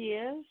 4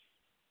 years.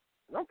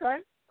 Okay,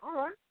 all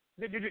right.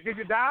 Did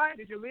you die?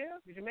 Did you live?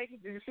 Did you make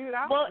it? Did you see it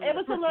out? Well, it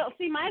was a little.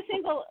 See, my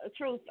single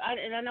truth,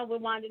 and I know we're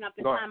winding up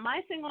the time.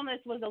 My singleness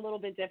was a little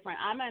bit different.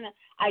 I'm an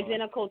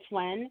identical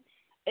twin,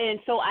 and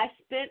so I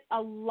spent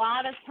a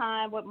lot of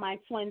time with my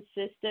twin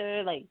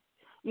sister, like,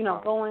 you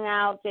know, going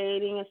out,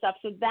 dating and stuff.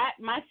 So that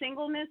my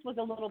singleness was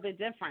a little bit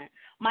different.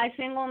 My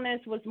singleness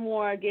was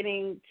more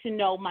getting to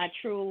know my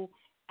true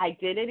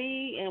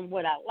identity and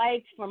what I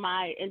liked for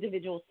my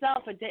individual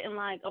self or didn't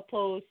like,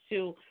 opposed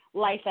to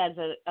life as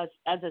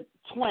a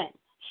twin,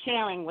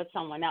 sharing with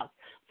someone else.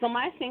 So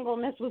my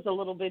singleness was a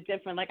little bit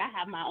different. Like, I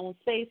have my own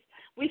space.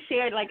 We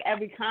shared like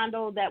every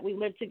condo that we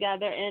lived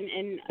together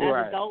in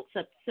as adults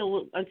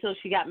until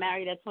she got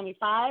married at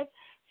 25.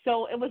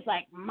 So it was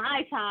like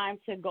my time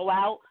to go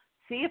out,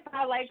 see if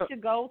I like to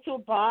go to a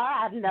bar.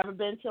 I've never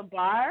been to a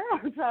bar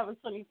until I was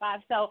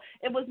 25. So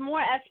it was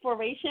more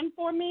exploration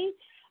for me.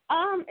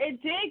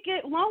 It did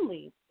get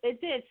lonely. It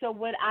did. So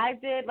what I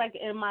did, like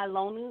in my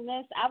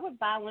loneliness, I would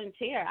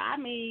volunteer. I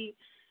made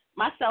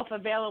myself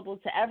available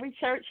to every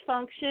church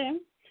function,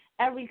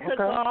 every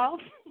cook-off.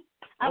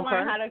 I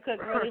learned how to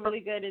cook really, really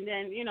good, and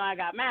then, you know, I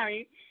got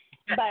married.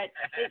 But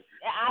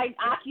I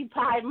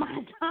occupied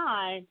my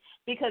time,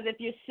 because if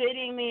you're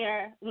sitting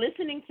there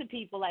listening to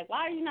people like,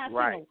 why are you not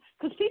single?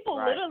 Because people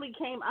literally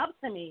came up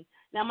to me.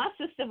 Now, my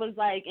sister was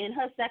like in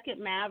her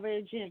second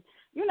marriage, and,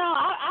 you know,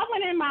 I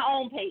went in my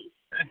own pace.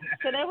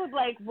 So they was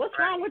like, what's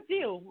wrong with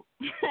you?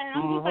 And I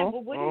was like,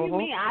 well, what do you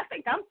mean? I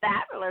think I'm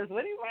fabulous.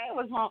 What do you mean?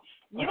 What's wrong?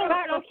 You don't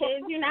got no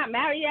kids. You're not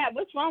married yet.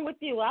 What's wrong with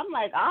you? I'm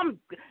like,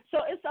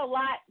 so it's a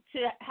lot to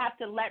have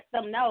to let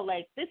them know,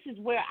 like, this is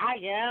where I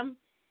am.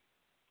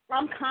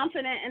 I'm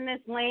confident in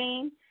this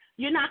lane.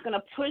 You're not going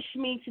to push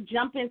me to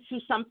jump into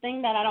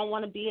something that I don't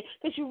want to be in,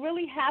 because you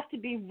really have to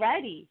be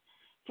ready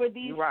for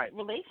these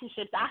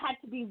relationships. I had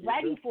to be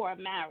ready for a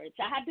marriage.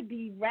 I had to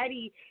be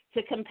ready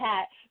to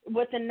compat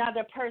with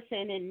another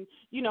person and,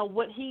 you know,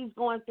 what he's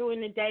going through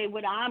in the day,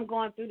 what I'm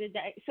going through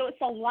today. So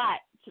it's a lot.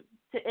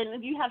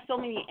 And you have so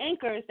many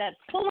anchors that's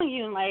pulling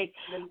you like,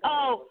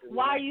 oh,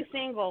 why are you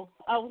single?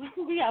 Oh,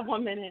 we have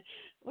 1 minute.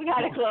 We got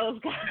to close,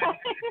 guys.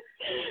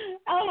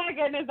 Oh, my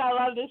goodness. I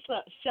love this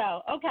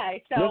show.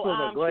 Okay. So, this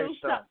was a great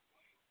show.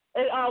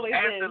 It always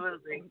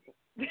Absolutely.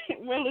 is.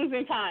 We're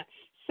losing time.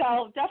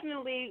 So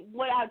definitely,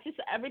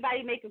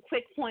 everybody make a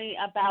quick point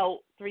about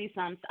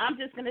threesomes. I'm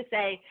just gonna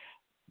say,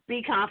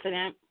 be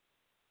confident.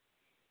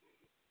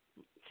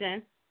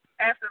 Jen?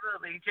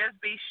 Absolutely. Just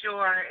be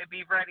sure and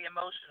be ready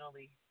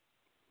emotionally.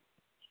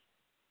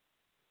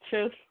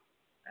 Truth.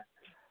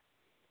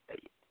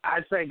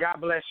 I'd say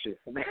God bless you.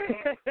 Good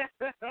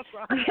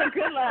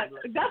luck.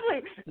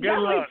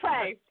 Definitely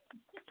pray.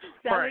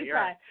 Definitely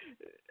pray.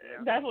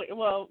 Yeah. Definitely.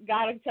 Well,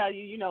 God will tell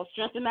you,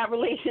 strengthen that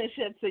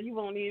relationship so you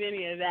won't need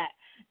any of that.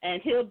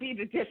 And he'll be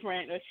the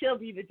different, or she'll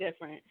be the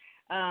different.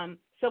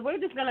 So we're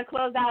just going to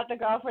close out the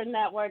Girlfriend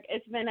Network.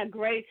 It's been a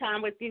great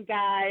time with you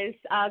guys.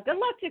 Good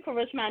luck to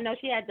Karishma. I know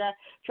she had to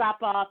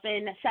drop off.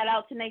 And shout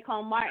out to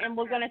Nacone Martin.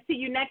 We're going to see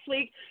you next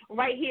week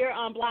right here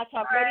on Blog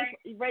Talk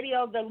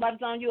Radio, the Love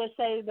Zone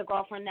USA, the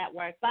Girlfriend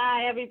Network.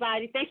 Bye,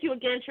 everybody. Thank you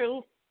again,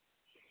 Truth.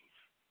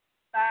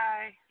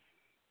 Bye.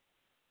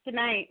 Good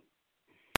night.